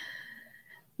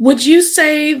 Would you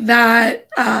say that,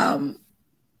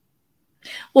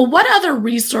 what other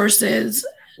resources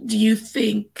do you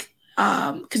think,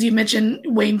 because you mentioned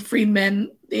Wayne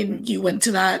Friedman, and you went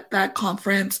to that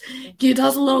conference. Can you tell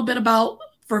us a little bit about,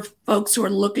 for folks who are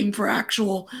looking for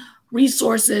actual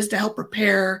resources to help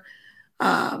prepare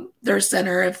their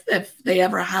center if they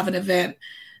ever have an event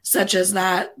such as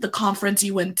that, the conference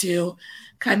you went to,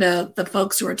 kind of the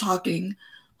folks who are talking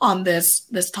on this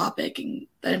topic and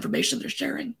the information they're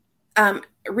sharing?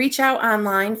 Reach out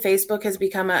online. Facebook has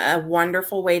become a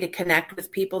wonderful way to connect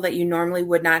with people that you normally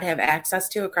would not have access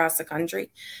to across the country.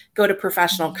 Go to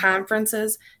professional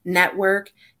conferences,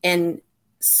 network, and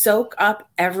soak up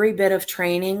every bit of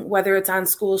training, whether it's on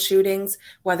school shootings,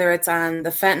 whether it's on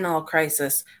the fentanyl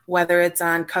crisis, whether it's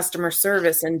on customer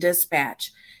service and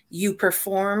dispatch. You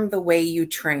perform the way you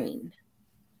train.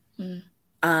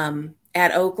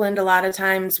 At Oakland, a lot of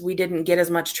times we didn't get as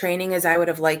much training as I would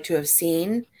have liked to have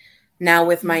seen. Now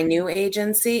with my new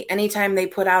agency, anytime they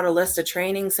put out a list of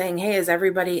training saying, hey, is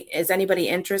anybody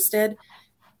interested?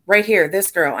 Right here, this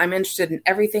girl, I'm interested in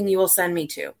everything you will send me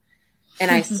to.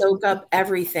 And I soak up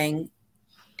everything.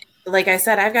 Like I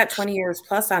said, I've got 20 years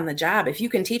plus on the job. If you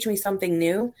can teach me something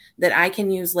new that I can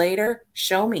use later,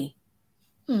 show me.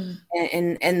 And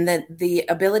the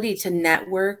ability to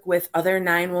network with other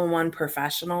 911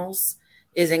 professionals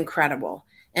is incredible.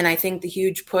 And I think the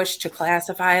huge push to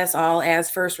classify us all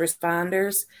as first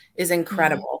responders is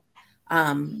incredible.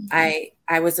 I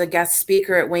was a guest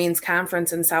speaker at Wayne's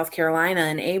conference in South Carolina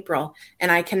in April,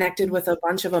 and I connected with a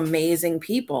bunch of amazing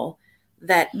people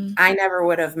that I never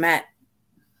would have met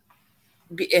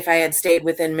if I had stayed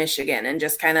within Michigan and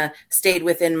just kind of stayed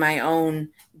within my own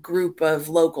group of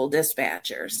local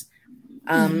dispatchers.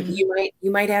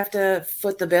 You might have to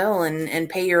foot the bill and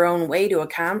pay your own way to a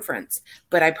conference,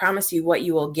 but I promise you what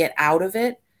you will get out of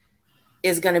it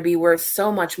is going to be worth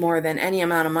so much more than any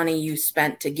amount of money you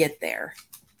spent to get there.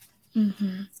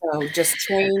 So just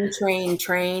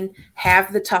train,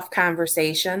 have the tough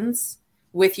conversations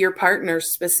with your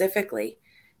partners specifically,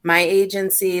 My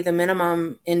agency, the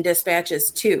minimum in dispatch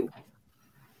is 2.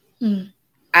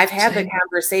 I've had the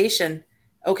conversation.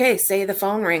 Okay, say the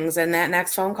phone rings and that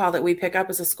next phone call that we pick up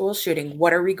is a school shooting.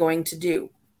 What are we going to do?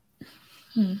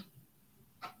 You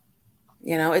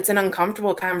know, it's an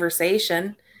uncomfortable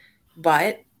conversation,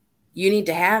 but you need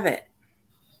to have it.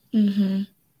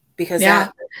 Because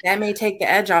that may take the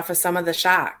edge off of some of the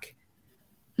shock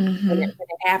when it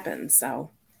happens.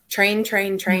 So train.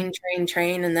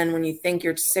 And then when you think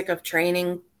you're sick of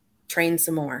training, train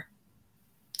some more.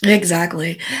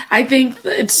 Exactly. I think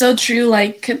it's so true.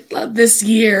 Like this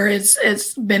year,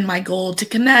 it's been my goal to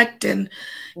connect and,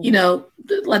 you know,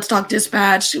 Let's Talk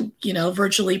Dispatch, you know,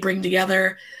 virtually bring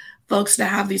together folks to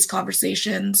have these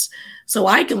conversations so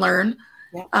I can learn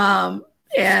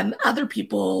and other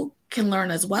people can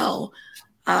learn as well.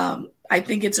 I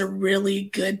think it's a really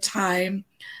good time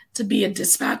to be a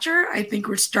dispatcher. I think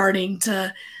we're starting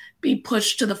to be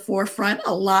pushed to the forefront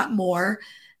a lot more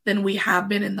than we have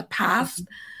been in the past.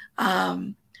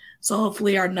 So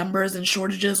hopefully our numbers and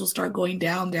shortages will start going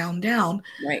down.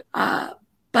 Right.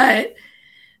 But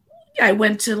I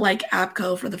went to like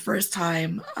APCO for the first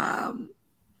time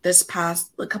this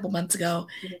past a couple months ago,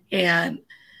 and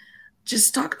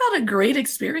just talk about a great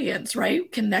experience,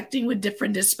 right? Connecting with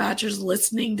different dispatchers,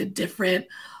 listening to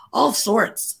all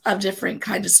sorts of different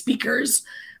kind of speakers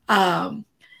on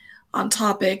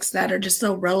topics that are just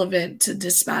so relevant to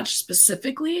dispatch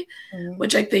specifically,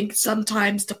 which I think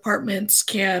sometimes departments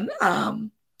can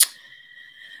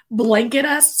blanket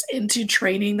us into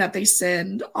training that they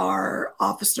send our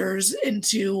officers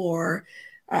into or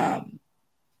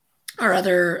our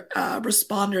other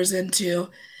responders into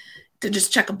to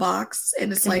just check a box.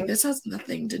 And it's like, this has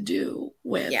nothing to do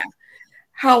with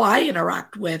how I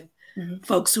interact with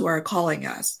folks who are calling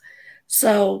us.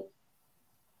 So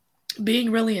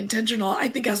being really intentional, I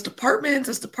think as departments,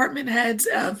 as department heads,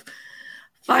 of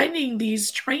finding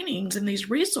these trainings and these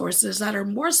resources that are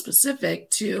more specific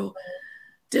to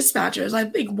dispatchers. I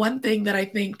think one thing that I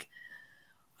think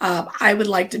I would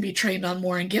like to be trained on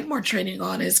more and get more training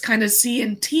on is kind of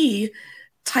C&T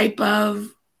type of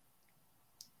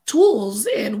tools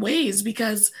and ways,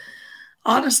 because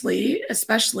honestly,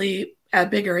 especially at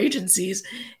bigger agencies,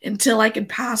 until I can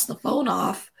pass the phone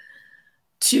off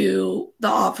to the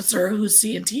officer who's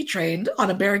C&T trained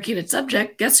on a barricaded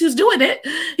subject, guess who's doing it?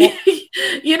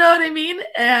 You know what I mean?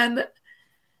 And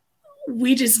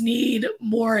we just need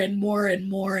more and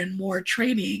more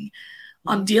training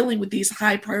on dealing with these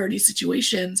high priority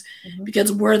situations,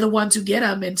 because we're the ones who get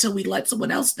them until we let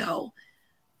someone else know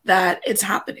that it's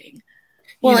happening.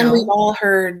 Well, and we've all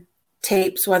heard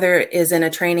tapes, whether it is in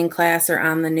a training class or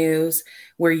on the news,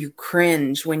 where you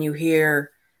cringe when you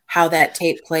hear how that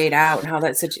tape played out and how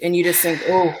that's and you just think,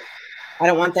 oh, I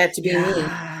don't want that to be me.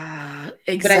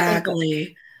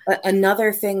 Exactly. But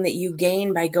another thing that you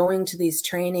gain by going to these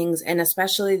trainings, and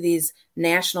especially these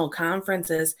national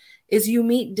conferences, is you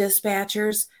meet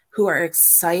dispatchers who are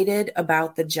excited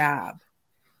about the job.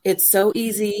 It's so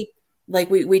easy. Like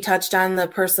we touched on the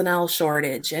personnel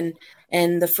shortage and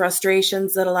the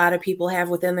frustrations that a lot of people have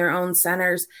within their own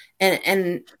centers.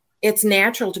 And it's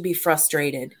natural to be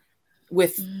frustrated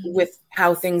with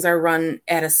how things are run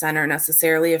at a center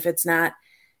necessarily, if it's not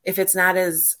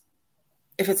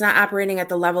operating at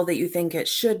the level that you think it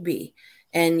should be,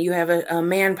 and you have a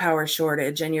manpower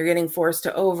shortage and you're getting forced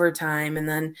to overtime, and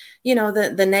then, you know,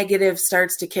 the negative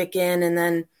starts to kick in, and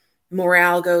then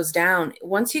morale goes down.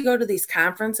 Once you go to these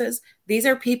conferences, these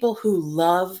are people who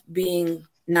love being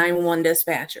 911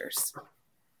 dispatchers.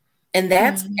 And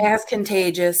that's as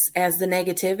contagious as the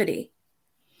negativity.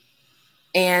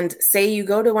 And say you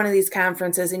go to one of these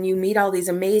conferences and you meet all these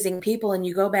amazing people and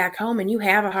you go back home and you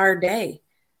have a hard day.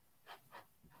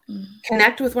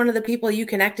 Connect with one of the people you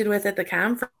connected with at the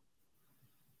conference.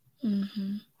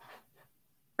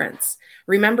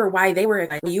 Remember why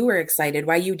you were excited,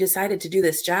 why you decided to do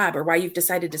this job, or why you've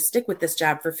decided to stick with this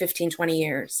job for 15, 20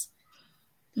 years.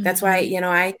 That's why, you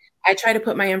know, I try to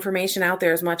put my information out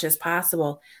there as much as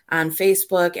possible on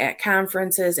Facebook, at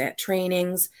conferences, at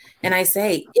trainings. And I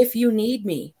say, if you need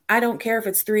me, I don't care if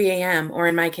it's 3 a.m. or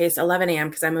in my case, 11 a.m.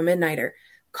 because I'm a midnighter.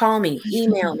 Call me,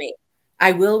 email me.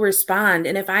 I will respond.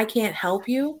 And if I can't help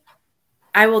you,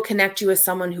 I will connect you with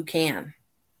someone who can.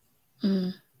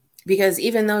 Because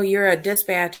even though you're a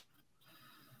dispatcher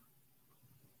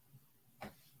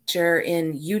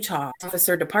in Utah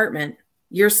officer department,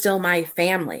 you're still my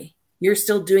family. You're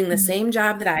still doing the same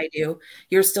job that I do.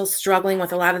 You're still struggling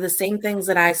with a lot of the same things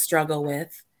that I struggle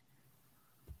with.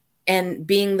 And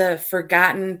being the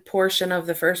forgotten portion of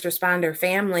the first responder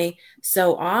family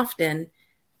so often,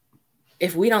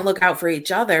 if we don't look out for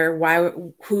each other,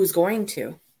 who's going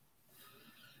to?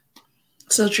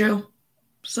 So true.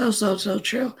 So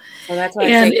true. So that's why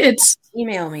And I say, it's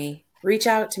email me, reach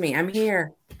out to me. I'm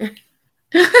here.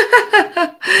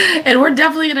 and we're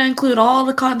definitely going to include all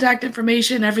the contact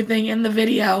information, everything in the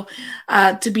video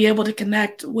to be able to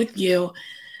connect with you,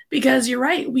 because you're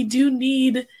right. We do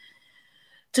need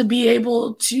to be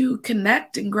able to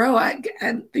connect and grow.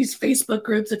 And these Facebook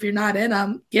groups, if you're not in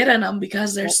them, get in them,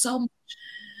 because there's so much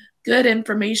good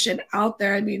information out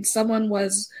there. I mean, someone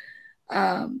was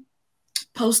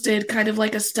posted kind of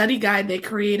like a study guide they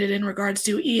created in regards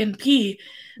to ENP. If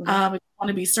you want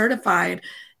to be certified,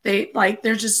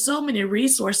 there's just so many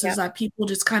resources that people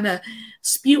just kind of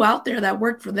spew out there that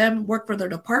work for them, work for their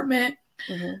department,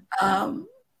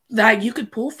 that you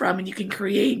could pull from and you can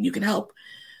create and you can help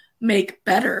make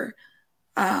better.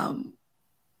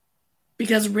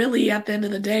 Because really, at the end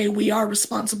of the day, we are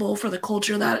responsible for the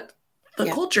cultures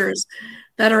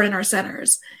that are in our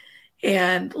centers.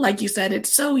 And like you said,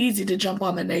 it's so easy to jump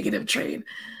on the negative train,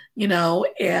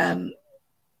 and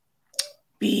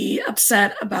be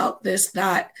upset about this,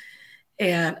 that,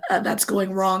 and that's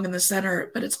going wrong in the center.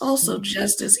 But it's also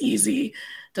just as easy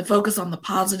to focus on the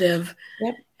positive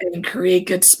and create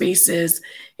good spaces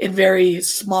in very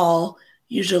small,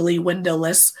 usually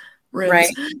windowless rooms.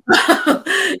 Right.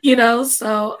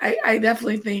 So I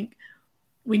definitely think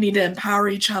we need to empower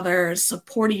each other,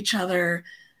 support each other,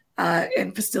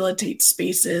 and facilitate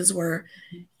spaces where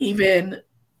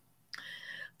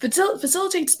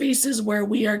facilitate spaces where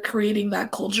we are creating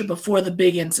that culture before the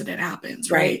big incident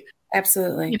happens, right?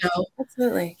 Absolutely.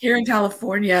 Absolutely. Here in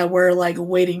California, we're like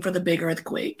waiting for the big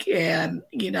earthquake, and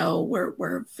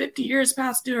we're 50 years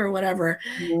past due or whatever,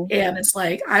 and it's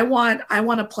like I want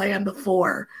to plan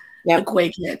before the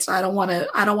quake hits. I don't want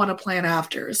to plan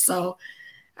after. So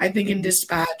I think in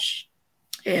dispatch,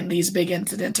 and these big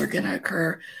incidents are going to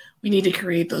occur, we need to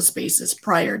create those spaces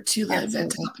prior to the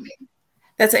event happening.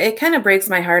 It kind of breaks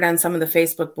my heart on some of the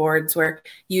Facebook boards where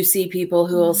you see people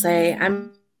who will say,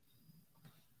 I'm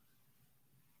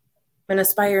an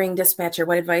aspiring dispatcher.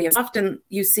 What advice? Often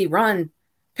you see, run,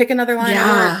 pick another line of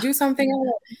work, do something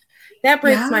else. That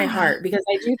breaks my heart, because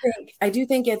I do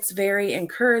think it's very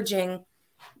encouraging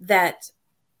that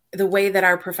the way that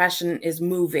our profession is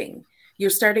moving.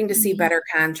 You're starting to see better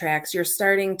contracts. You're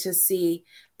starting to see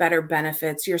better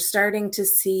benefits. You're starting to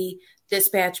see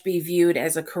dispatch be viewed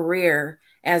as a career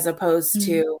as opposed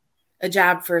to a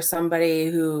job for somebody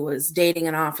who was dating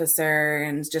an officer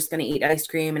and is just going to eat ice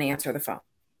cream and answer the phone.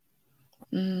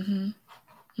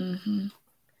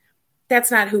 That's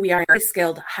not who we are. We're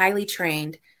skilled, highly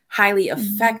trained, highly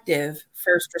effective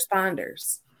first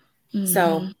responders.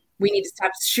 So we need to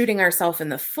stop shooting ourselves in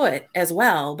the foot as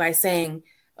well by saying,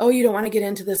 oh, you don't want to get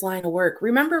into this line of work.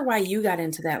 Remember why you got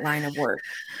into that line of work,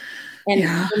 and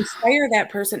inspire that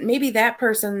person. Maybe that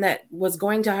person that was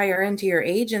going to hire into your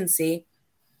agency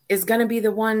is going to be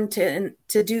the one to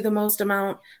do the most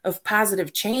amount of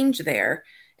positive change there.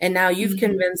 And now you've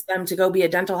convinced them to go be a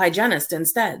dental hygienist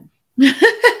instead. So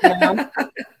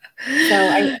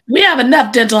we have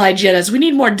enough dental hygienists. We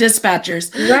need more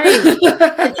dispatchers. Right.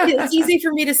 It's easy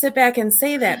for me to sit back and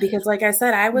say that because, like I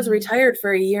said, I was retired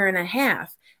for 1.5 years.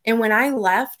 And when I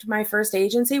left my first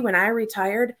agency, when I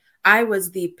retired, I was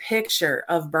the picture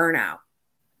of burnout.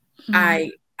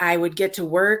 I would get to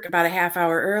work about a half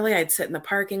hour early. I'd sit in the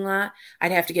parking lot.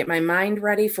 I'd have to get my mind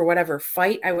ready for whatever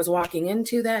fight I was walking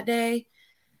into that day.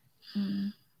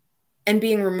 And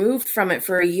being removed from it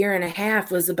for 1.5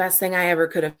 years was the best thing I ever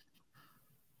could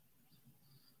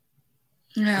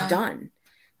have done.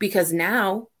 Because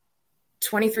now,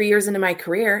 23 years into my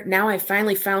career, now I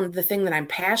finally found the thing that I'm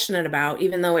passionate about,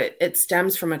 even though it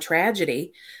stems from a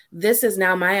tragedy. This is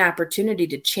now my opportunity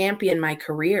to champion my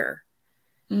career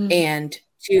and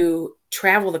to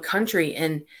travel the country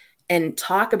and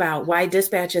talk about why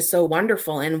dispatch is so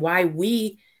wonderful and why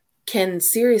we can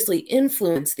seriously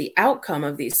influence the outcome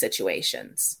of these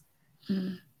situations.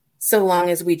 So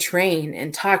long as we train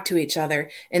and talk to each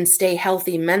other and stay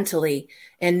healthy mentally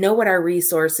and know what our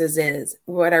resources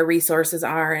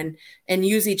are and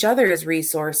use each other as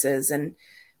resources. And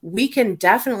we can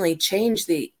definitely change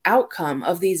the outcome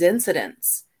of these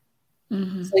incidents.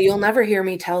 So you'll never hear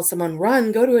me tell someone,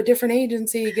 run, go to a different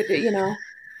agency,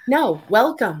 no,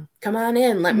 welcome, come on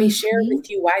in. Let me share with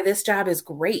you why this job is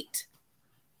great.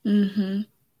 I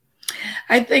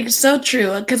think so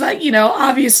true. Because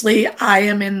obviously I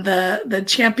am in the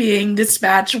championing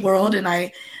dispatch world, and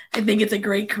I think it's a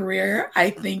great career. I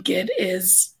think we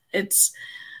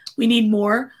need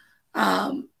more.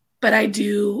 But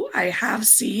I have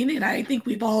seen, and I think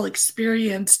we've all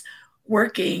experienced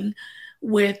working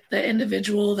with the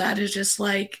individual that is just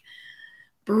like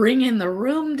bringing the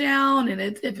room down, and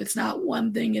if it's not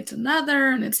one thing, it's another,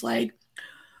 and it's like,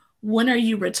 when are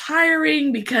you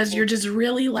retiring? Because you're just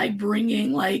really like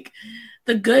bringing like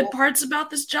the good parts about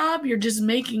this job. You're just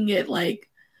making it like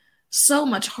so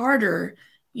much harder.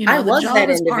 I was the job that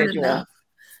is hard individual. enough.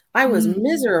 I was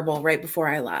miserable right before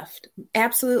I left.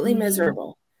 Absolutely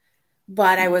miserable.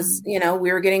 But I was, we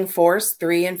were getting forced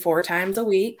 3 and 4 times a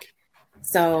week.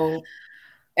 So,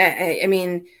 I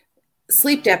mean,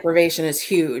 sleep deprivation is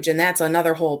huge, and that's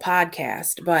another whole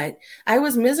podcast. But I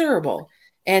was miserable.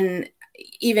 And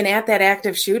even at that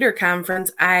active shooter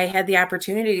conference, I had the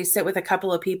opportunity to sit with a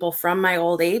couple of people from my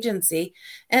old agency.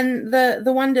 And the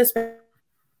one dispatcher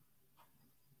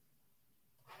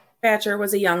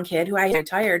was a young kid who I had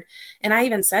retired. And I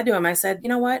even said to him, I said, you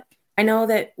know what? I know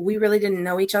that we really didn't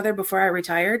know each other before I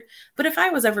retired, but if I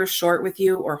was ever short with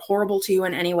you or horrible to you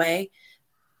in any way,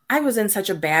 I was in such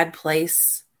a bad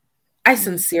place. I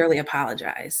sincerely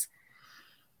apologize.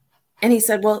 And he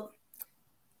said, well,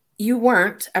 you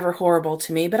weren't ever horrible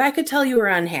to me, but I could tell you were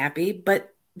unhappy,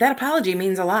 but that apology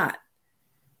means a lot.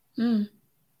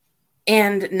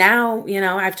 And now,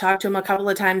 I've talked to him a couple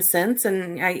of times since,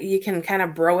 and you can kind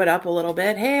of bro it up a little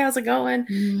bit. Hey, how's it going?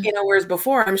 Whereas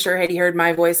before, I'm sure had he heard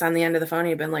my voice on the end of the phone,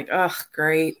 he'd been like, oh,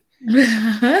 great.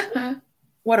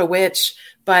 What a witch.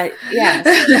 But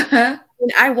yeah,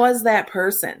 I was that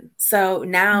person. So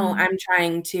now I'm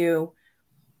trying to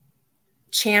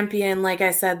champion, like I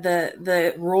said,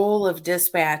 the role of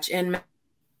dispatch in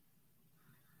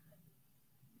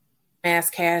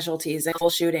mass casualties and school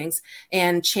shootings,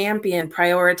 and champion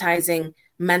prioritizing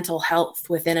mental health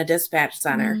within a dispatch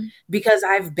center because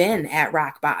I've been at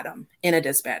rock bottom in a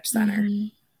dispatch center.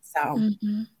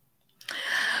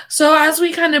 So as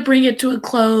we kind of bring it to a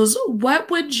close,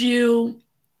 what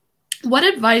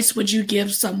advice would you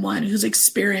give someone who's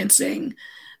experiencing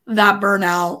that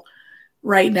burnout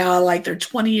right now? Like they're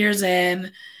 20 years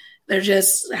in, they're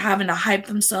just having to hype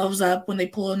themselves up when they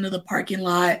pull into the parking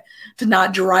lot to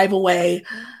not drive away.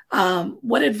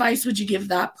 What advice would you give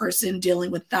that person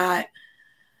dealing with that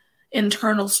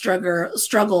internal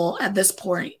struggle at this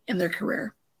point in their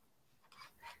career?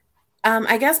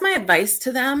 I guess my advice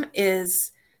to them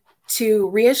is to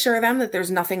reassure them that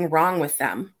there's nothing wrong with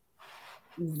them.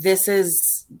 This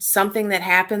is something that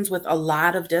happens with a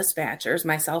lot of dispatchers,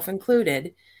 myself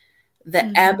included.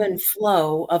 The ebb and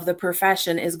flow of the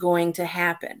profession is going to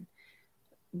happen.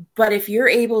 But if you're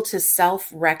able to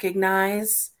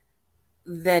self-recognize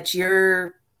that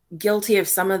you're guilty of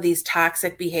some of these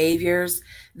toxic behaviors,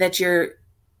 that you're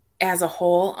as a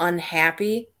whole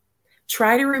unhappy,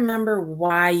 try to remember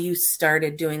why you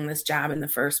started doing this job in the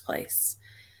first place.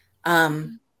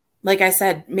 Like I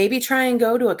said, maybe try and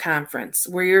go to a conference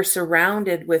where you're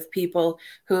surrounded with people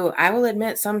who I will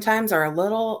admit sometimes are a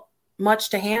little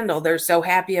much to handle. They're so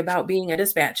happy about being a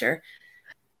dispatcher,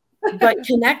 but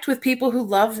connect with people who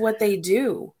love what they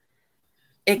do.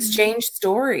 Exchange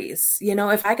stories.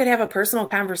 If I could have a personal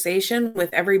conversation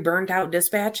with every burnt out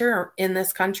dispatcher in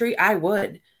this country, I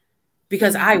would,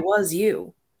 because I was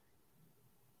you.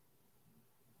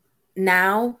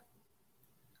 Now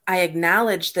I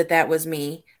acknowledged that was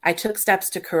me. I took steps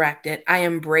to correct it. I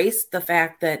embraced the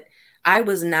fact that I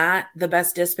was not the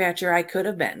best dispatcher I could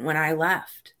have been when I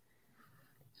left.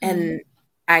 And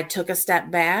I took a step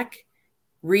back,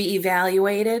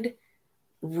 reevaluated,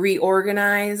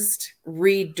 reorganized,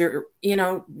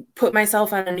 put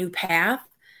myself on a new path,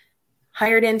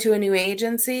 hired into a new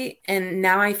agency, and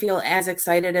now I feel as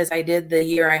excited as I did the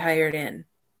year I hired in.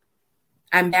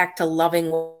 I'm back to loving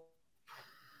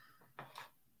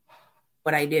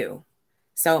what I do.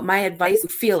 So my advice,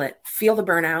 feel the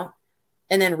burnout,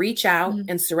 and then reach out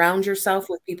and surround yourself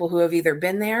with people who have either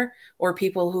been there or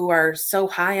people who are so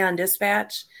high on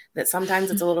dispatch that sometimes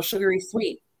it's a little sugary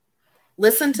sweet.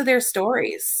 Listen to their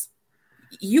stories.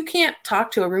 You can't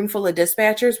talk to a room full of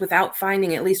dispatchers without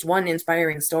finding at least one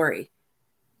inspiring story.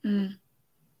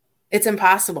 It's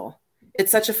impossible.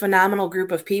 It's such a phenomenal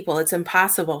group of people. It's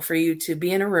impossible for you to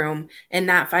be in a room and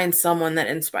not find someone that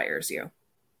inspires you.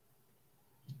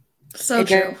 So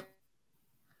true.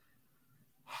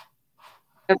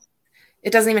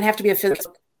 It doesn't even have to be a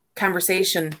physical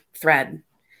conversation thread.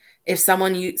 If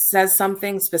someone says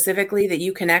something specifically that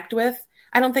you connect with,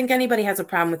 I don't think anybody has a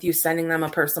problem with you sending them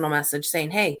a personal message saying,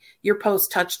 hey, your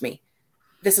post touched me.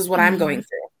 This is what I'm going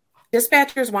through.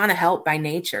 Dispatchers want to help by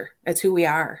nature. That's who we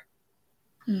are.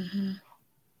 So.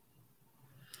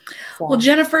 Well,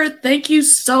 Jennifer, thank you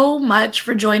so much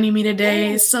for joining me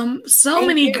today. So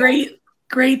many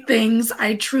great things.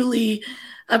 I truly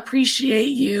appreciate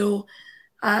you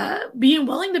being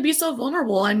willing to be so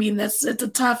vulnerable. I mean,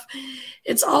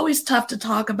 it's always tough to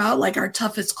talk about like our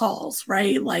toughest calls,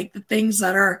 right? Like the things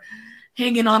that are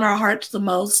hanging on our hearts the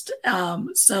most.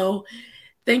 So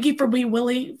thank you for being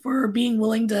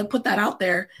willing to put that out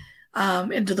there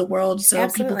into the world so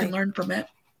Absolutely. people can learn from it.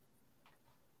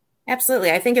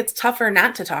 Absolutely. I think it's tougher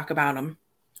not to talk about them,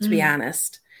 to be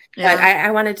honest. Yeah. But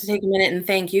I wanted to take a minute and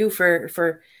thank you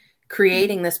for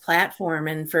creating this platform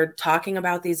and for talking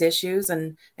about these issues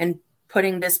and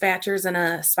putting dispatchers in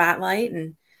a spotlight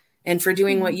and for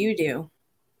doing what you do.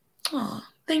 Oh,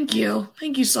 thank you.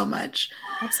 Thank you so much.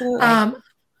 Absolutely. I'm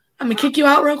going to kick you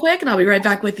out real quick and I'll be right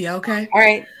back with you. Okay. All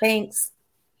right. Thanks.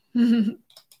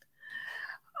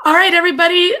 All right,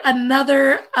 everybody.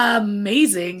 Another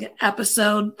amazing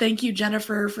episode. Thank you,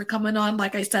 Jennifer, for coming on,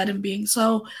 like I said, and being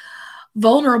so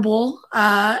vulnerable.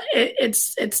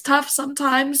 It's tough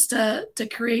sometimes to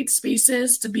create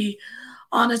spaces, to be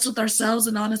honest with ourselves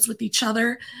and honest with each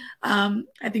other.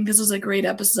 I think this was a great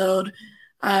episode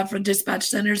for dispatch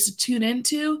centers to tune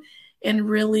into and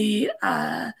really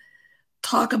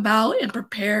talk about and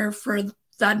prepare for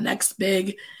that next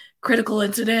big critical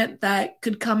incident that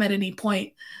could come at any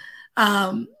point.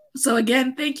 So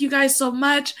again, thank you guys so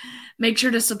much. Make sure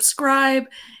to subscribe.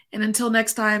 And until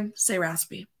next time, stay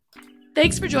raspy.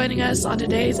 Thanks for joining us on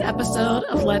today's episode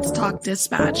of Let's Talk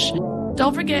Dispatch.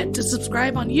 Don't forget to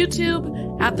subscribe on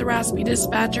YouTube at The Raspy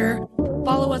Dispatcher.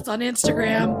 Follow us on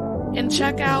Instagram and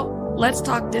check out Let's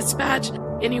Talk Dispatch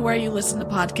anywhere you listen to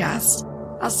podcasts.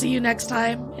 I'll see you next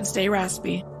time and stay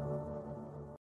raspy.